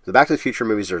love, the Back to the Future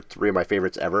movies are 3 of my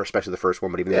favorites ever, especially the first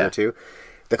one, but even the other two.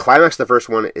 The climax of the first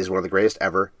one is one of the greatest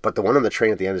ever, but the one on the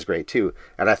train at the end is great too.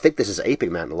 And I think this is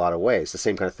aping that in a lot of ways. The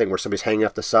same kind of thing where somebody's hanging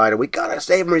off the side and we gotta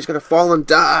save him or he's gonna fall and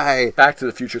die. Back to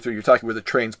the Future 3, you're talking where the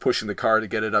train's pushing the car to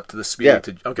get it up to the speed.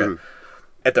 Yeah. Okay.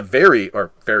 At the very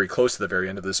close to the very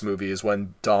end of this movie is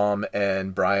when Dom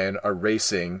and Brian are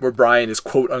racing, where Brian is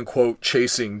quote-unquote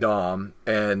chasing Dom,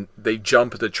 and they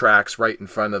jump the tracks right in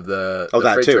front of the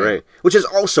that freight too, train. Which is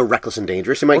also reckless and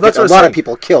dangerous. You might that's get a what lot I'm of saying.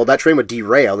 people killed. That train would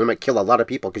derail. They might kill a lot of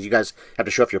people because you guys have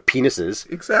to show off your penises.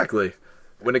 Exactly.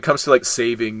 When it comes to like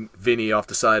saving Vinny off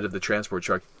the side of the transport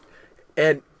truck.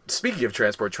 And speaking of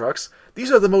transport trucks,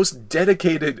 these are the most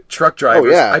dedicated truck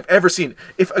drivers I've ever seen.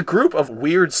 If a group of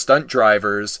weird stunt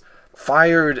drivers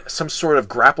fired some sort of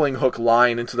grappling hook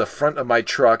line into the front of my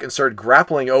truck and started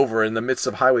grappling over in the midst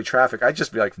of highway traffic, I'd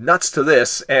just be like, nuts to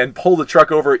this, and pull the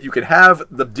truck over. You can have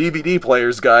the DVD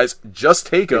players, guys. Just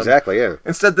take them. Exactly, yeah.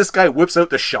 Instead, this guy whips out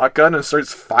the shotgun and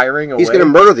starts firing away. He's going to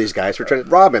murder these guys for trying to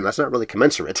rob him. That's not really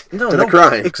commensurate to the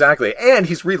crime. Exactly. And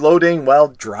he's reloading while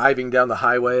driving down the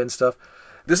highway and stuff.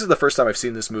 This is the first time I've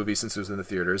seen this movie since it was in the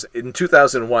theaters. In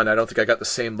 2001, I don't think I got the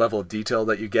same level of detail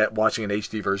that you get watching an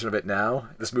HD version of it now.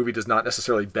 This movie does not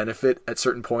necessarily benefit at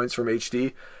certain points from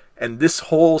HD. And this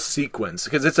whole sequence,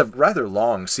 because it's a rather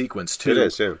long sequence too. It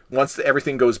is, yeah. Once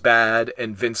everything goes bad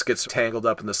and Vince gets tangled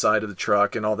up in the side of the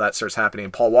truck and all that starts happening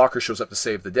and Paul Walker shows up to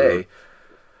save the day,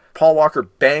 Paul Walker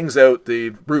bangs out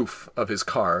the roof of his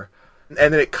car.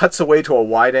 And then it cuts away to a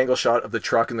wide-angle shot of the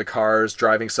truck and the cars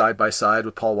driving side by side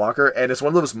with Paul Walker. And it's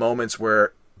one of those moments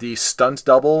where the stunt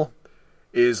double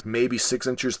is maybe 6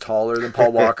 inches taller than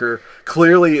Paul Walker,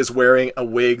 clearly is wearing a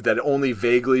wig that only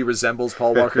vaguely resembles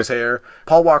Paul Walker's hair.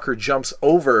 Paul Walker jumps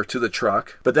over to the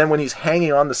truck, but then when he's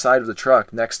hanging on the side of the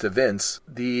truck next to Vince,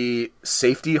 the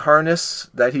safety harness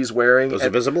that he's wearing Was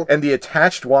it visible? and the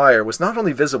attached wire was not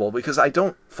only visible, because I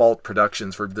don't fault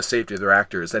productions for the safety of their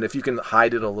actors, and if you can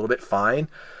hide it a little bit, fine.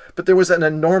 But there was an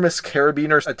enormous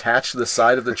carabiner attached to the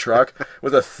side of the truck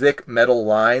with a thick metal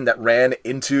line that ran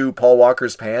into Paul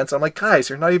Walker's pants. I'm like, guys,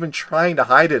 you're not even trying to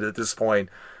hide it at this point.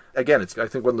 Again, it's I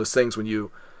think one of those things when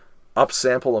you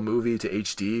upsample a movie to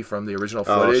HD from the original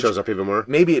footage. It shows up even more.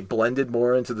 Maybe it blended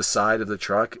more into the side of the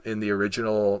truck in the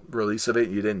original release of it.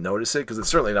 You didn't notice it because it's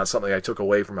certainly not something I took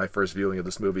away from my first viewing of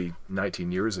this movie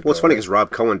 19 years ago. Well, it's funny because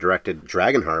Rob Cohen directed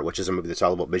Dragonheart, which is a movie that's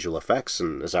all about visual effects,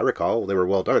 and as I recall, they were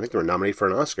well done. I think they were nominated for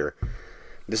an Oscar.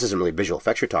 This isn't really visual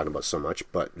effects you're talking about so much,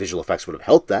 but visual effects would have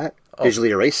helped that.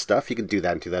 Visually erase stuff, you can do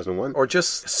that in 2001. Or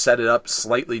just set it up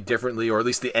slightly differently, or at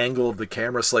least the angle of the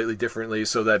camera slightly differently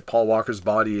so that Paul Walker's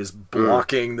body is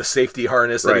blocking the safety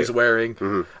harness that he's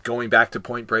wearing. Going back to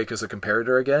Point Break as a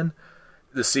comparator again,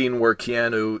 the scene where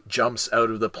Keanu jumps out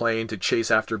of the plane to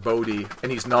chase after Bodhi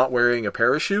and he's not wearing a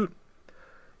parachute.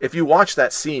 If you watch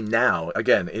that scene now,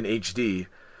 again, in HD,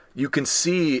 you can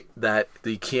see that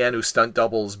the Keanu stunt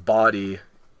double's body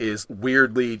is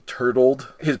weirdly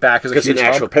turtled. His back is a huge Because an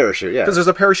actual parachute, yeah. Because there's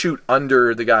a parachute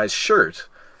under the guy's shirt.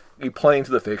 You play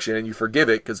into the fiction and you forgive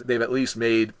it because they've at least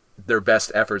made their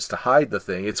best efforts to hide the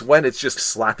thing. It's when it's just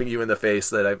slapping you in the face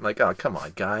that I'm like, oh, come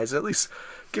on, guys. At least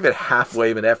give it halfway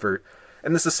of an effort.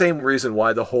 And it's the same reason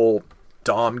why the whole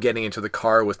Dom getting into the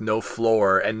car with no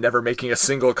floor and never making a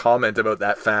single comment about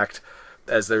that fact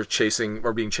as they're chasing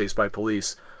or being chased by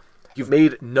police. You've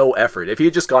made no effort. If he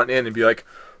had just gotten in and be like,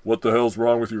 what the hell's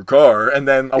wrong with your car? And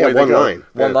then away they go.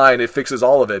 One line, it fixes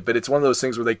all of it. But it's one of those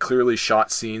things where they clearly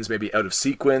shot scenes maybe out of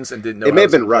sequence and didn't know. It may have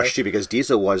been rushed too because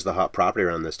Diesel was the hot property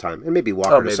around this time, and maybe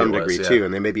Walker to some degree too.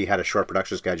 And they maybe had a short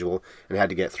production schedule and had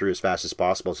to get through as fast as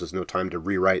possible, so there's no time to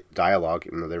rewrite dialogue,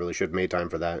 even though they really should have made time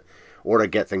for that, or to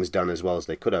get things done as well as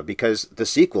they could have. Because the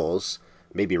sequels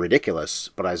may be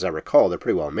ridiculous, but as I recall, they're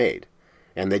pretty well made.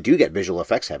 And they do get visual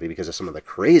effects heavy because of some of the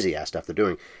crazy-ass stuff they're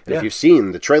doing. And if you've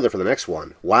seen the trailer for the next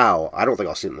one, wow, I don't think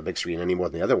I'll see it on the big screen any more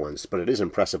than the other ones, but it is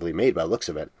impressively made by the looks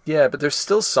of it. Yeah, but there's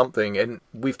still something, and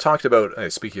we've talked about,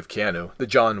 speaking of Keanu, the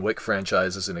John Wick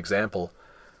franchise as an example.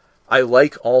 I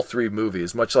like all three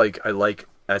movies, much like I like,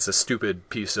 as a stupid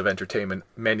piece of entertainment,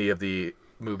 many of the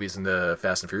movies in the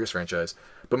Fast and Furious franchise.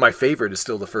 But my favorite is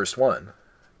still the first one,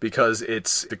 because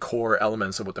it's the core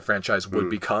elements of what the franchise would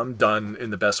become, done in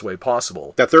the best way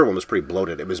possible. That third one was pretty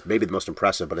bloated. It was maybe the most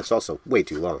impressive, but it's also way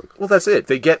too long. Well, that's it.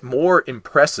 They get more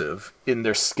impressive in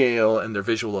their scale and their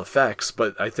visual effects,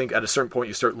 but I think at a certain point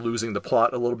you start losing the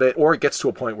plot a little bit, or it gets to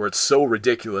a point where it's so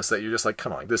ridiculous that you're just like,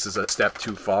 come on, this is a step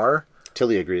too far.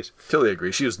 Tilly agrees. Tilly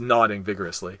agrees. She was nodding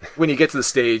vigorously. When you get to the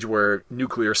stage where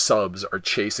nuclear subs are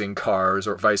chasing cars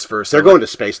or vice versa. They're going to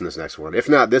space in this next one. If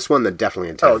not this one, then definitely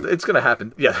in Oh, time. it's going to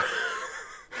happen. Yeah.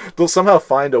 They'll somehow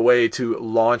find a way to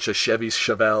launch a Chevy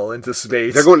Chevelle into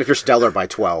space. They're going Interstellar by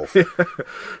 12.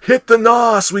 Hit the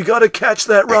NOS! We gotta catch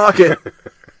that rocket!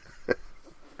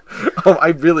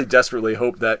 I really desperately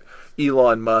hope that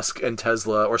Elon Musk and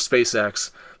Tesla or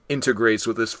SpaceX integrates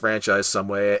with this franchise some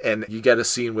way, and you get a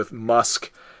scene with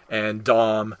Musk and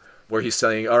Dom where he's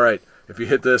saying, all right, if you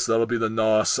hit this, that'll be the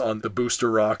NOS on the booster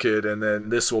rocket, and then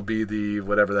this will be the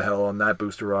whatever the hell on that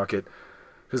booster rocket.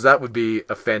 Because that would be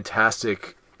a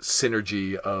fantastic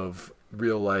synergy of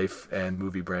real life and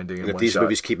movie branding in And if one these shot.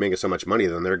 movies keep making so much money,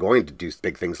 then they're going to do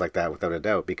big things like that without a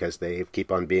doubt, because they keep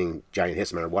on being giant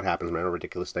hits no matter what happens, no matter how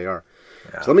ridiculous they are.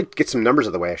 Yeah. So let me get some numbers out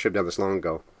of the way. I should have done this long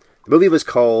ago. The movie was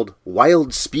called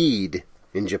Wild Speed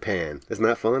in Japan. Isn't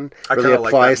that fun? I really kinda like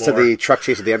applies that to more. the truck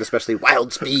chase at the end, especially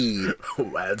Wild Speed.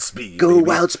 Wild speed. Go baby.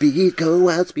 Wild Speed, go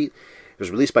Wild Speed. It was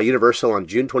released by Universal on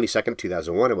June 22nd,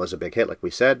 2001. It was a big hit, like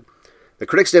we said. The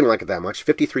critics didn't like it that much.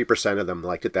 53% of them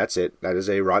liked it. That's it. That is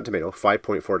a Rotten Tomato.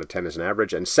 5.4 to 10 is an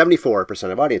average. And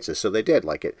 74% of audiences, so they did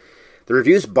like it. The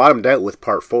reviews bottomed out with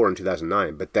Part 4 in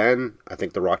 2009. But then, I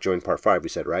think The Rock joined Part 5, we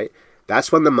said, right?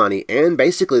 That's when the money and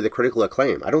basically the critical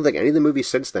acclaim. I don't think any of the movies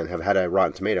since then have had a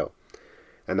Rotten Tomato.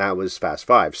 And that was Fast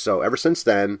 5. So ever since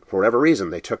then, for whatever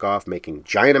reason, they took off making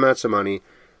giant amounts of money.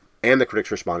 And the critics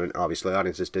responded. Obviously,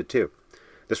 audiences did too.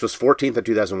 This was 14th in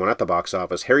 2001 at the box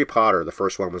office. Harry Potter, the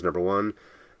first one, was number 1.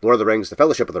 Lord of the Rings, The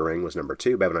Fellowship of the Ring, was number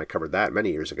 2. Bev and I covered that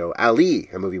many years ago. Ali,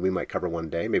 a movie we might cover one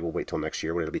day. Maybe we'll wait till next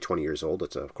year when it'll be 20 years old.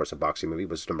 It's, of course, a boxing movie,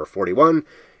 was number 41.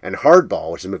 And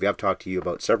Hardball, which is a movie I've talked to you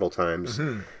about several times.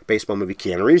 Baseball movie,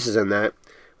 Keanu Reeves is in that,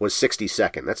 was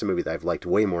 62nd. That's a movie that I've liked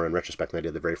way more in retrospect than I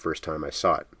did the very first time I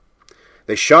saw it.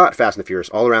 They shot Fast and the Furious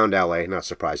all around L.A., not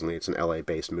surprisingly. It's an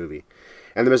L.A.-based movie.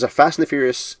 And there was a Fast and the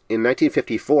Furious in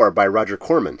 1954 by Roger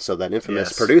Corman. So that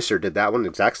infamous producer did that one,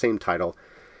 exact same title.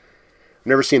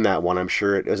 Never seen that one. I'm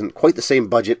sure it isn't quite the same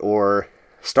budget or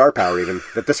star power even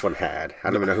that this one had. I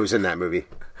don't even know who's in that movie.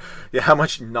 Yeah, how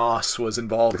much NOS was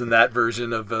involved in that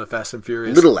version of Fast and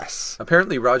Furious? Little less.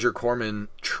 Apparently, Roger Corman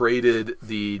traded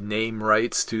the name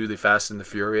rights to the Fast and the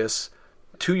Furious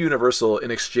to Universal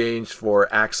in exchange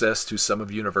for access to some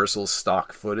of Universal's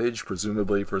stock footage,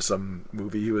 presumably for some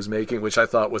movie he was making, which I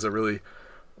thought was a really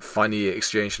funny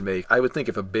exchange to make. I would think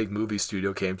if a big movie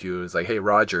studio came to you and was like, hey,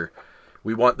 Roger,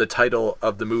 we want the title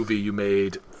of the movie you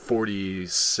made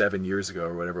 47 years ago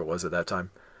or whatever it was at that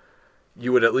time,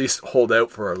 you would at least hold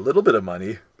out for a little bit of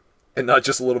money and not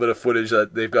just a little bit of footage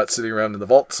that they've got sitting around in the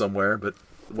vault somewhere, but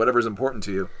whatever's important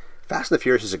to you. Fast and the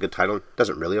Furious is a good title.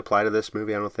 Doesn't really apply to this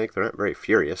movie, I don't think. They're not very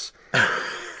furious.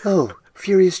 Oh,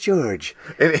 Furious George.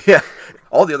 And yeah,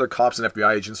 all the other cops and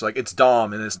FBI agents are like, it's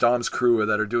Dom and it's Dom's crew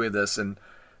that are doing this. And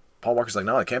Paul Walker's like,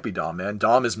 no, it can't be Dom, man.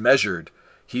 Dom is measured.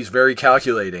 He's very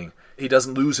calculating. He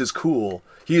doesn't lose his cool.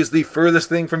 He is the furthest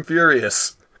thing from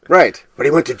furious. Right. But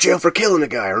he went to jail for killing a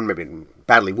guy, or maybe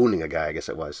badly wounding a guy, I guess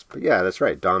it was. But yeah, that's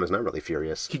right. Dom is not really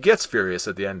furious. He gets furious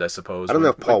at the end, I suppose. I don't know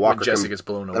if Paul Walker when Jesse can, gets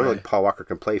blown I away. don't know if Paul Walker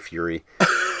can play Fury.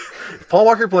 Paul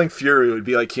Walker playing Fury would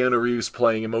be like Keanu Reeves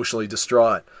playing emotionally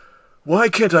distraught. Why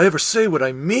can't I ever say what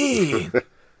I mean?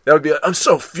 That would be I'm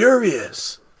so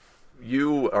furious.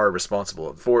 You are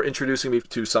responsible for introducing me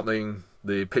to something,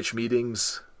 the pitch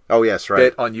meetings Oh, yes, right.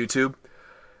 bit on YouTube.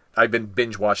 I've been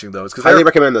binge watching those. Highly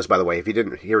recommend those, by the way. If you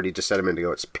didn't hear what he just said a minute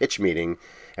ago, it's Pitch Meeting,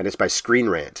 and it's by Screen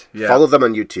Rant. Yeah. Follow them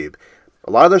on YouTube.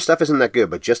 A lot of their stuff isn't that good,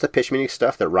 but just the Pitch Meeting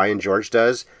stuff that Ryan George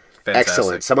does, Fantastic.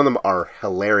 excellent. Some of them are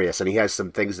hilarious, and he has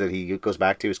some things that he goes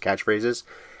back to, his catchphrases.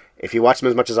 If you watch them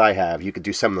as much as I have, you could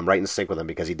do some of them right in sync with him,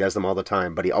 because he does them all the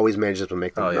time, but he always manages to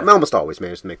make them, almost always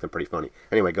manages to make them pretty funny.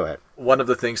 Anyway, go ahead. One of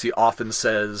the things he often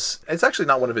says, it's actually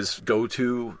not one of his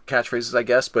go-to catchphrases, I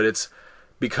guess, but it's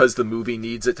because the movie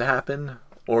needs it to happen,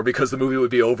 or because the movie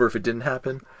would be over if it didn't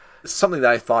happen. Something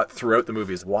that I thought throughout the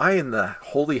movie is, why in the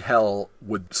holy hell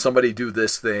would somebody do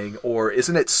this thing? Or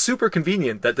isn't it super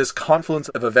convenient that this confluence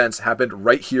of events happened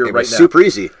right here, right now? Super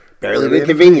easy. Barely an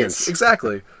inconvenience.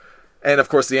 Exactly. And of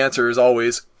course the answer is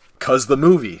always, 'cause the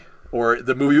movie. Or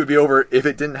the movie would be over if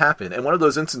it didn't happen. And one of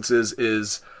those instances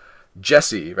is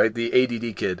Jesse, right? The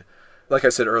ADD kid. Like I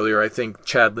said earlier, I think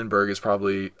Chad Lindbergh is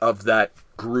probably, of that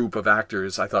group of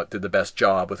actors, I thought did the best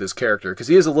job with his character, because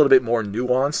he is a little bit more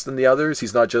nuanced than the others.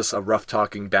 He's not just a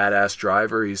rough-talking badass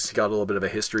driver. He's got a little bit of a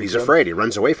history. He's afraid. He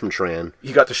runs away from Tran.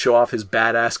 He got to show off his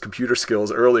badass computer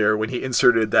skills earlier when he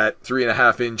inserted that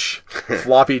 3.5-inch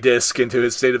floppy disk into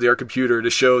his state-of-the-art computer to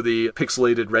show the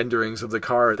pixelated renderings of the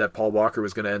car that Paul Walker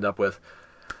was going to end up with.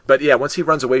 But yeah, once he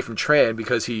runs away from Tran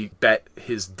because he bet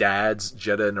his dad's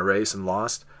Jetta in a race and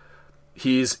lost,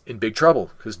 he's in big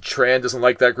trouble because Tran doesn't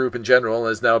like that group in general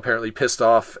and is now apparently pissed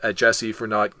off at Jesse for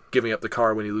not giving up the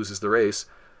car when he loses the race.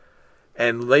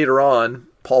 And later on,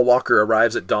 Paul Walker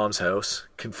arrives at Dom's house,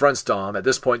 confronts Dom. At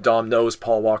this point, Dom knows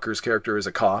Paul Walker's character is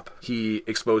a cop. He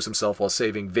exposed himself while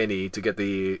saving Vinny to get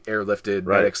the airlifted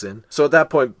medics in. So at that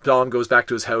point, Dom goes back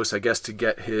to his house, I guess, to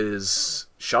get his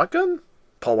shotgun?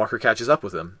 Paul Walker catches up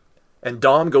with him. And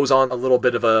Dom goes on a little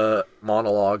bit of a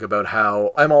monologue about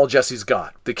how I'm all Jesse's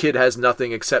got. The kid has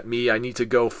nothing except me. I need to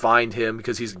go find him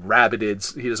because he's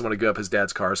rabbited. He doesn't want to give up his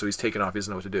dad's car, so he's taken off. He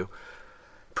doesn't know what to do.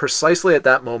 Precisely at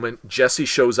that moment, Jesse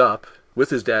shows up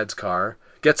with his dad's car,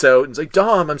 gets out, and is like,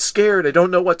 Dom, I'm scared. I don't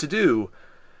know what to do.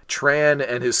 Tran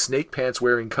and his snake pants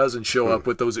wearing cousin show up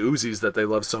with those Uzis that they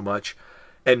love so much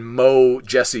and mow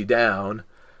Jesse down.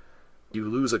 You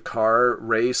lose a car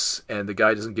race, and the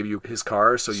guy doesn't give you his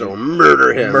car, so you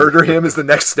murder him. Murder him is the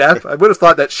next step. I would have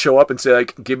thought that show up and say,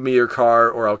 like, give me your car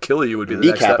or I'll kill you would be the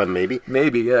next step. Kneecap him, maybe.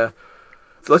 Maybe, yeah.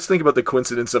 So let's think about the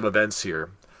coincidence of events here.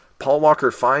 Paul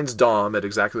Walker finds Dom at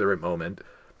exactly the right moment.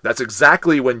 That's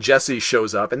exactly when Jesse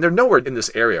shows up, and they're nowhere in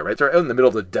this area, right? They're out in the middle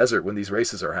of the desert when these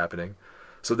races are happening.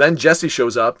 So then Jesse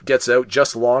shows up, gets out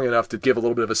just long enough to give a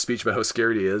little bit of a speech about how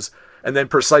scared he is. And then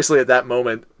precisely at that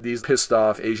moment, these pissed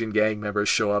off Asian gang members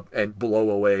show up and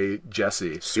blow away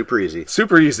Jesse. Super easy.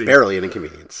 Super easy. Barely an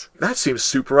inconvenience. That seems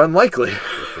super unlikely.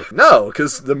 No,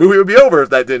 because the movie would be over if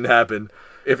that didn't happen.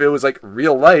 If it was like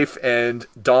real life and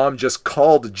Dom just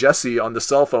called Jesse on the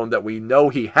cell phone that we know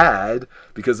he had,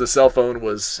 because the cell phone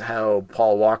was how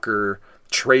Paul Walker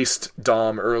traced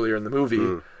Dom earlier in the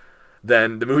movie,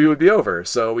 then the movie would be over.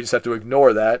 So we just have to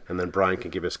ignore that. And then Brian can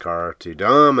give his car to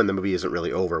Dom, and the movie isn't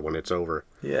really over when it's over.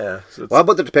 Yeah. So well, how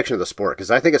about the depiction of the sport?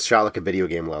 Because I think it's shot like a video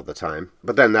game a lot of the time.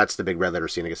 But then that's the big red letter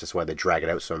scene. I guess that's why they drag it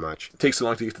out so much. It takes so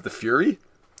long to get to the Fury?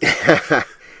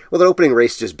 Well, the opening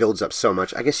race just builds up so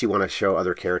much. I guess you want to show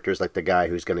other characters, like the guy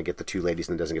who's going to get the two ladies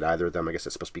and doesn't get either of them. I guess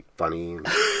it's supposed to be funny and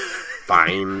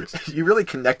fine. You really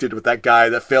connected with that guy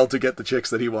that failed to get the chicks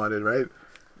that he wanted, right?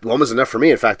 One was enough for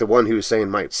me. In fact, the one who was saying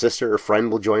my sister or friend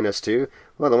will join us too,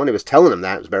 well, the one who was telling him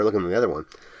that was better looking than the other one.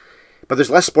 But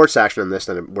there's less sports action in this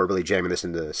than we're really jamming this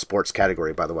into the sports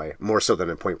category, by the way, more so than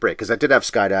in Point Break, because I did have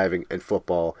skydiving and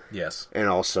football. Yes. And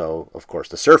also, of course,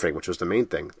 the surfing, which was the main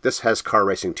thing. This has car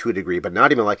racing to a degree, but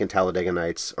not even like in Talladega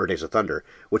Nights or Days of Thunder,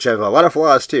 which have a lot of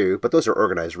flaws too, but those are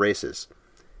organized races.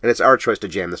 And it's our choice to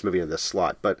jam this movie into this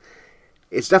slot, but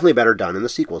it's definitely better done in the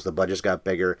sequels. The budgets got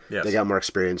bigger. Yes. They got more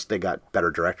experience. They got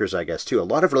better directors, I guess, too. A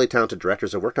lot of really talented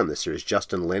directors have worked on this series.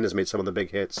 Justin Lin has made some of the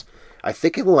big hits. I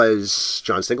think it was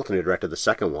John Singleton who directed the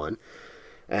second one.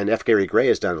 And F. Gary Gray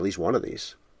has done at least one of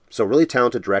these. So really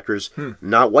talented directors,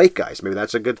 not white guys. Maybe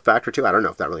that's a good factor, too. I don't know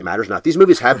if that really matters or not. These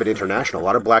movies have been international. A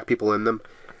lot of black people in them.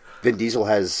 Vin Diesel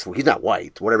has... Well, he's not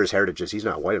white. Whatever his heritage is, he's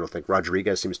not white, I don't think.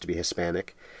 Rodriguez seems to be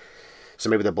Hispanic. So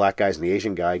maybe the black guys and the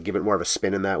Asian guy give it more of a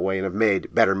spin in that way and have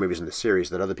made better movies in the series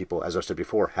that other people, as I said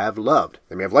before, have loved.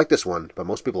 They may have liked this one, but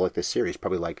most people like this series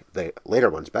probably like the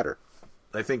later ones better.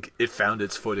 I think it found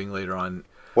its footing later on.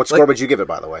 What score would you give it,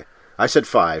 by the way? I said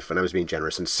 5, and I was being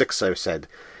generous, and 6 I said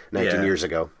 19 years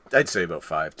ago. I'd say about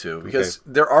 5, too, because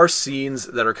there are scenes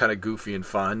that are kind of goofy and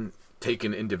fun,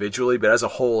 taken individually, but as a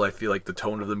whole, I feel like the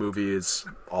tone of the movie is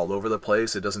all over the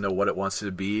place. It doesn't know what it wants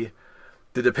to be.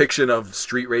 The depiction of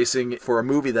street racing for a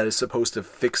movie that is supposed to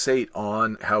fixate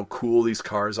on how cool these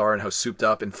cars are and how souped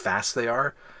up and fast they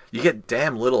are, you get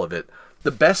damn little of it.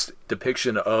 The best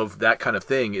depiction of that kind of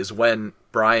thing is when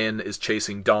Brian is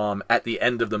chasing Dom at the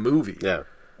end of the movie. Yeah.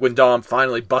 When Dom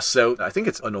finally busts out, I think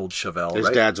it's an old Chevelle, His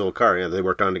right? dad's old car, yeah, they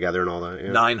worked on together and all that.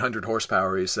 Yeah. 900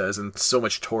 horsepower, he says, and so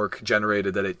much torque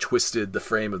generated that it twisted the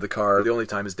frame of the car, the only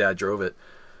time his dad drove it.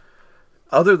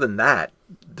 other than that,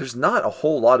 there's not a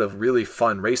whole lot of really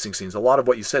fun racing scenes. A lot of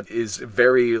what you said is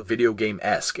very video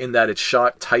game-esque in that it's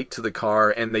shot tight to the car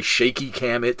and they shaky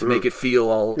cam it to make it feel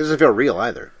all... It doesn't feel real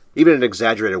either. Even in an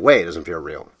exaggerated way, it doesn't feel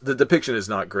real. The depiction is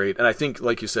not great, and I think,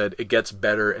 like you said, it gets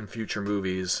better in future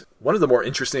movies. One of the more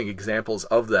interesting examples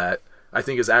of that, I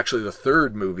think, is actually the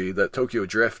third movie, the Tokyo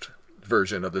Drift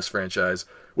version of this franchise,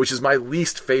 which is my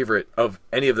least favorite of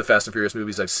any of the Fast and Furious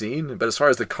movies I've seen. But as far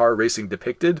as the car racing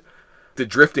depicted, the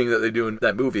drifting that they do in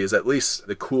that movie is at least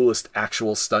the coolest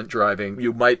actual stunt driving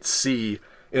you might see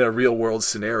in a real-world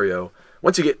scenario.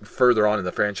 Once you get further on in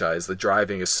the franchise, the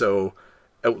driving is so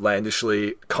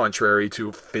outlandishly contrary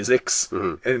to physics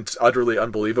and it's utterly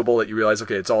unbelievable that you realize,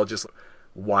 okay, it's all just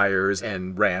wires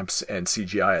and ramps and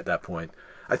CGI at that point.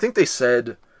 I think they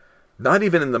said, not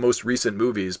even in the most recent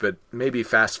movies, but maybe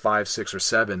Fast 5, 6, or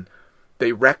 7,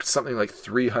 they wrecked something like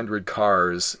 300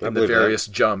 cars in the various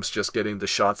jumps just getting the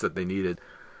shots that they needed.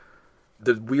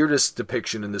 The weirdest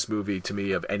depiction in this movie to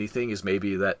me of anything is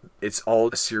maybe that it's all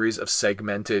a series of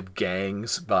segmented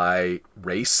gangs by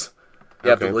race. You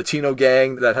have the Latino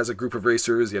gang that has a group of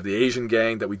racers. You have the Asian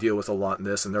gang that we deal with a lot in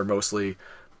this, and they're mostly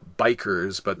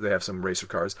bikers, but they have some racer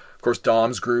cars. Of course,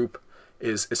 Dom's group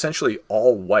is essentially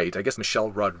all white. I guess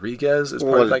Michelle Rodriguez is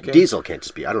part of that gang. Diesel can't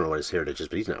just be... I don't know what his heritage is,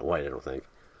 but he's not white, I don't think.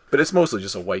 But it's mostly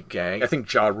just a white gang. I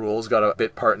think Ja Rule's got a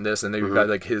bit part in this, and they've got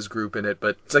like his group in it,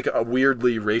 but it's like a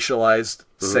weirdly racialized,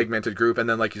 segmented group, and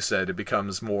then, like you said, it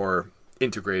becomes more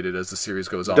integrated as the series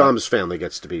goes on. Dom's family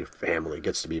gets to be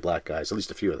black guys, at least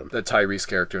a few of them. The Tyrese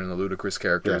character and the Ludacris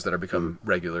characters that are become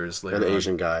regulars later and the on.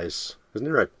 Asian guys. Isn't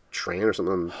there a Tran or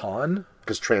something? Han?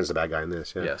 Because Tran's the bad guy in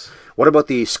this, yeah. Yes. What about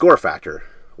the score factor?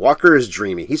 Walker is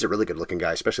dreamy. He's a really good-looking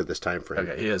guy, especially at this time frame.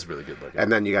 Okay, he is really good looking.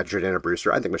 And then you got Jordana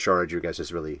Brewster. I think Michelle Rodriguez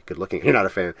is really good-looking. You're not a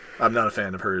fan. I'm not a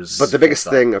fan of hers. But the biggest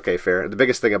thing, okay, fair. The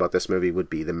biggest thing about this movie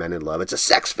would be the men in love. It's a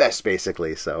sex fest,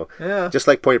 basically. So, just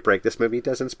like Point Break, this movie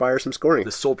does inspire some scoring.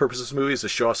 The sole purpose of this movie is to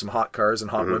show off some hot cars and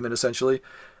hot women, essentially.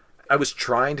 I was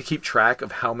trying to keep track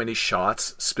of how many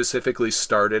shots specifically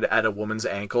started at a woman's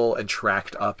ankle and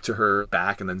tracked up to her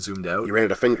back and then zoomed out. You ran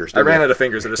out of fingers, I ran out of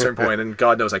fingers at a certain point, and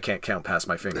God knows I can't count past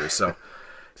my fingers, so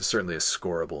it's certainly a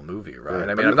scoreable movie, right?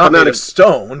 I mean, I'm not made of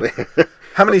stone.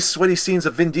 How many sweaty scenes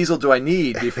of Vin Diesel do I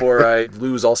need before I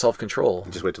lose all self-control?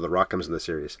 Just wait till The Rock comes in the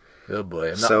series. Oh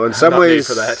boy, in some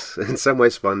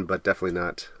ways fun, but definitely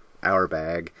not our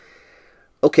bag.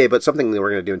 Okay, but something that we're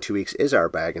going to do in 2 weeks is our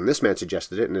bag, and this man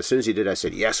suggested it, and as soon as he did, I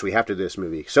said, yes, we have to do this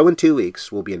movie. So in 2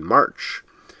 weeks, we'll be in March,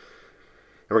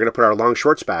 and we're going to put our long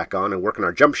shorts back on and work on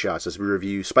our jump shots as we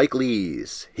review Spike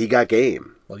Lee's He Got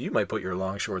Game. Well, you might put your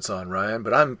long shorts on, Ryan,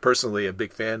 but I'm personally a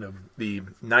big fan of the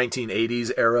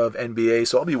 1980s era of NBA,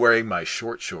 so I'll be wearing my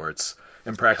short shorts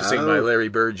and practicing my Larry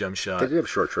Bird jump shot. They did have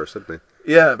short shorts, didn't they?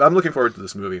 Yeah, I'm looking forward to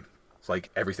this movie. It's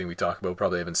like everything we talk about,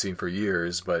 probably haven't seen for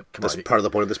years, but come on. That's part of the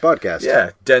point of this podcast.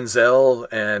 Yeah, Denzel,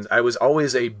 and I was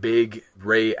always a big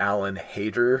Ray Allen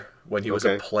hater when he was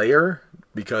a player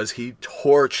because he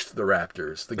torched the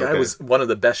Raptors. The guy was one of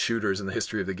the best shooters in the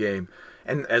history of the game,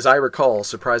 and as I recall,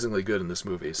 surprisingly good in this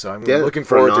movie. So I'm looking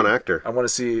forward for a non-actor. I want to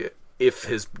see if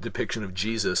his depiction of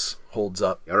Jesus holds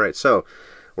up. All right, so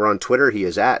we're on Twitter. He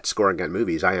is at Scoring at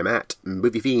Movies. I am at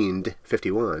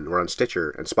MovieFiend51. We're on Stitcher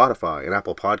and Spotify and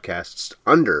Apple Podcasts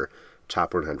under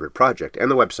Top 100 Project.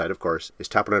 And the website, of course, is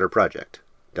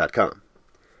top100project.com.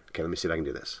 Okay, let me see if I can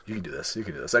do this. You can do this. You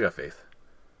can do this. I got faith.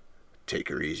 Take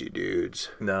her easy, dudes.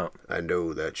 No. I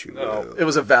know that you will. It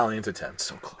was a valiant attempt.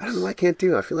 So close. I don't know. I can't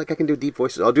do it. I feel like I can do deep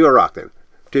voices. I'll do a rock then.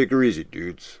 Take her easy,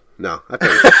 dudes. No, I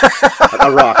think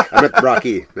a rock. I meant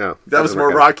Rocky. No, that was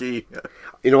more Rocky.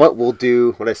 You know what? We'll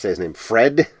do. What did I say his name?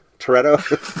 Fred Toretto.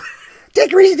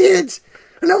 Take her easy, dudes.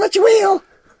 I know that you will.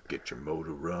 Get your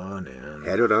motor running.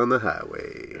 Head out on the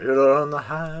highway. Head out on the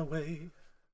highway.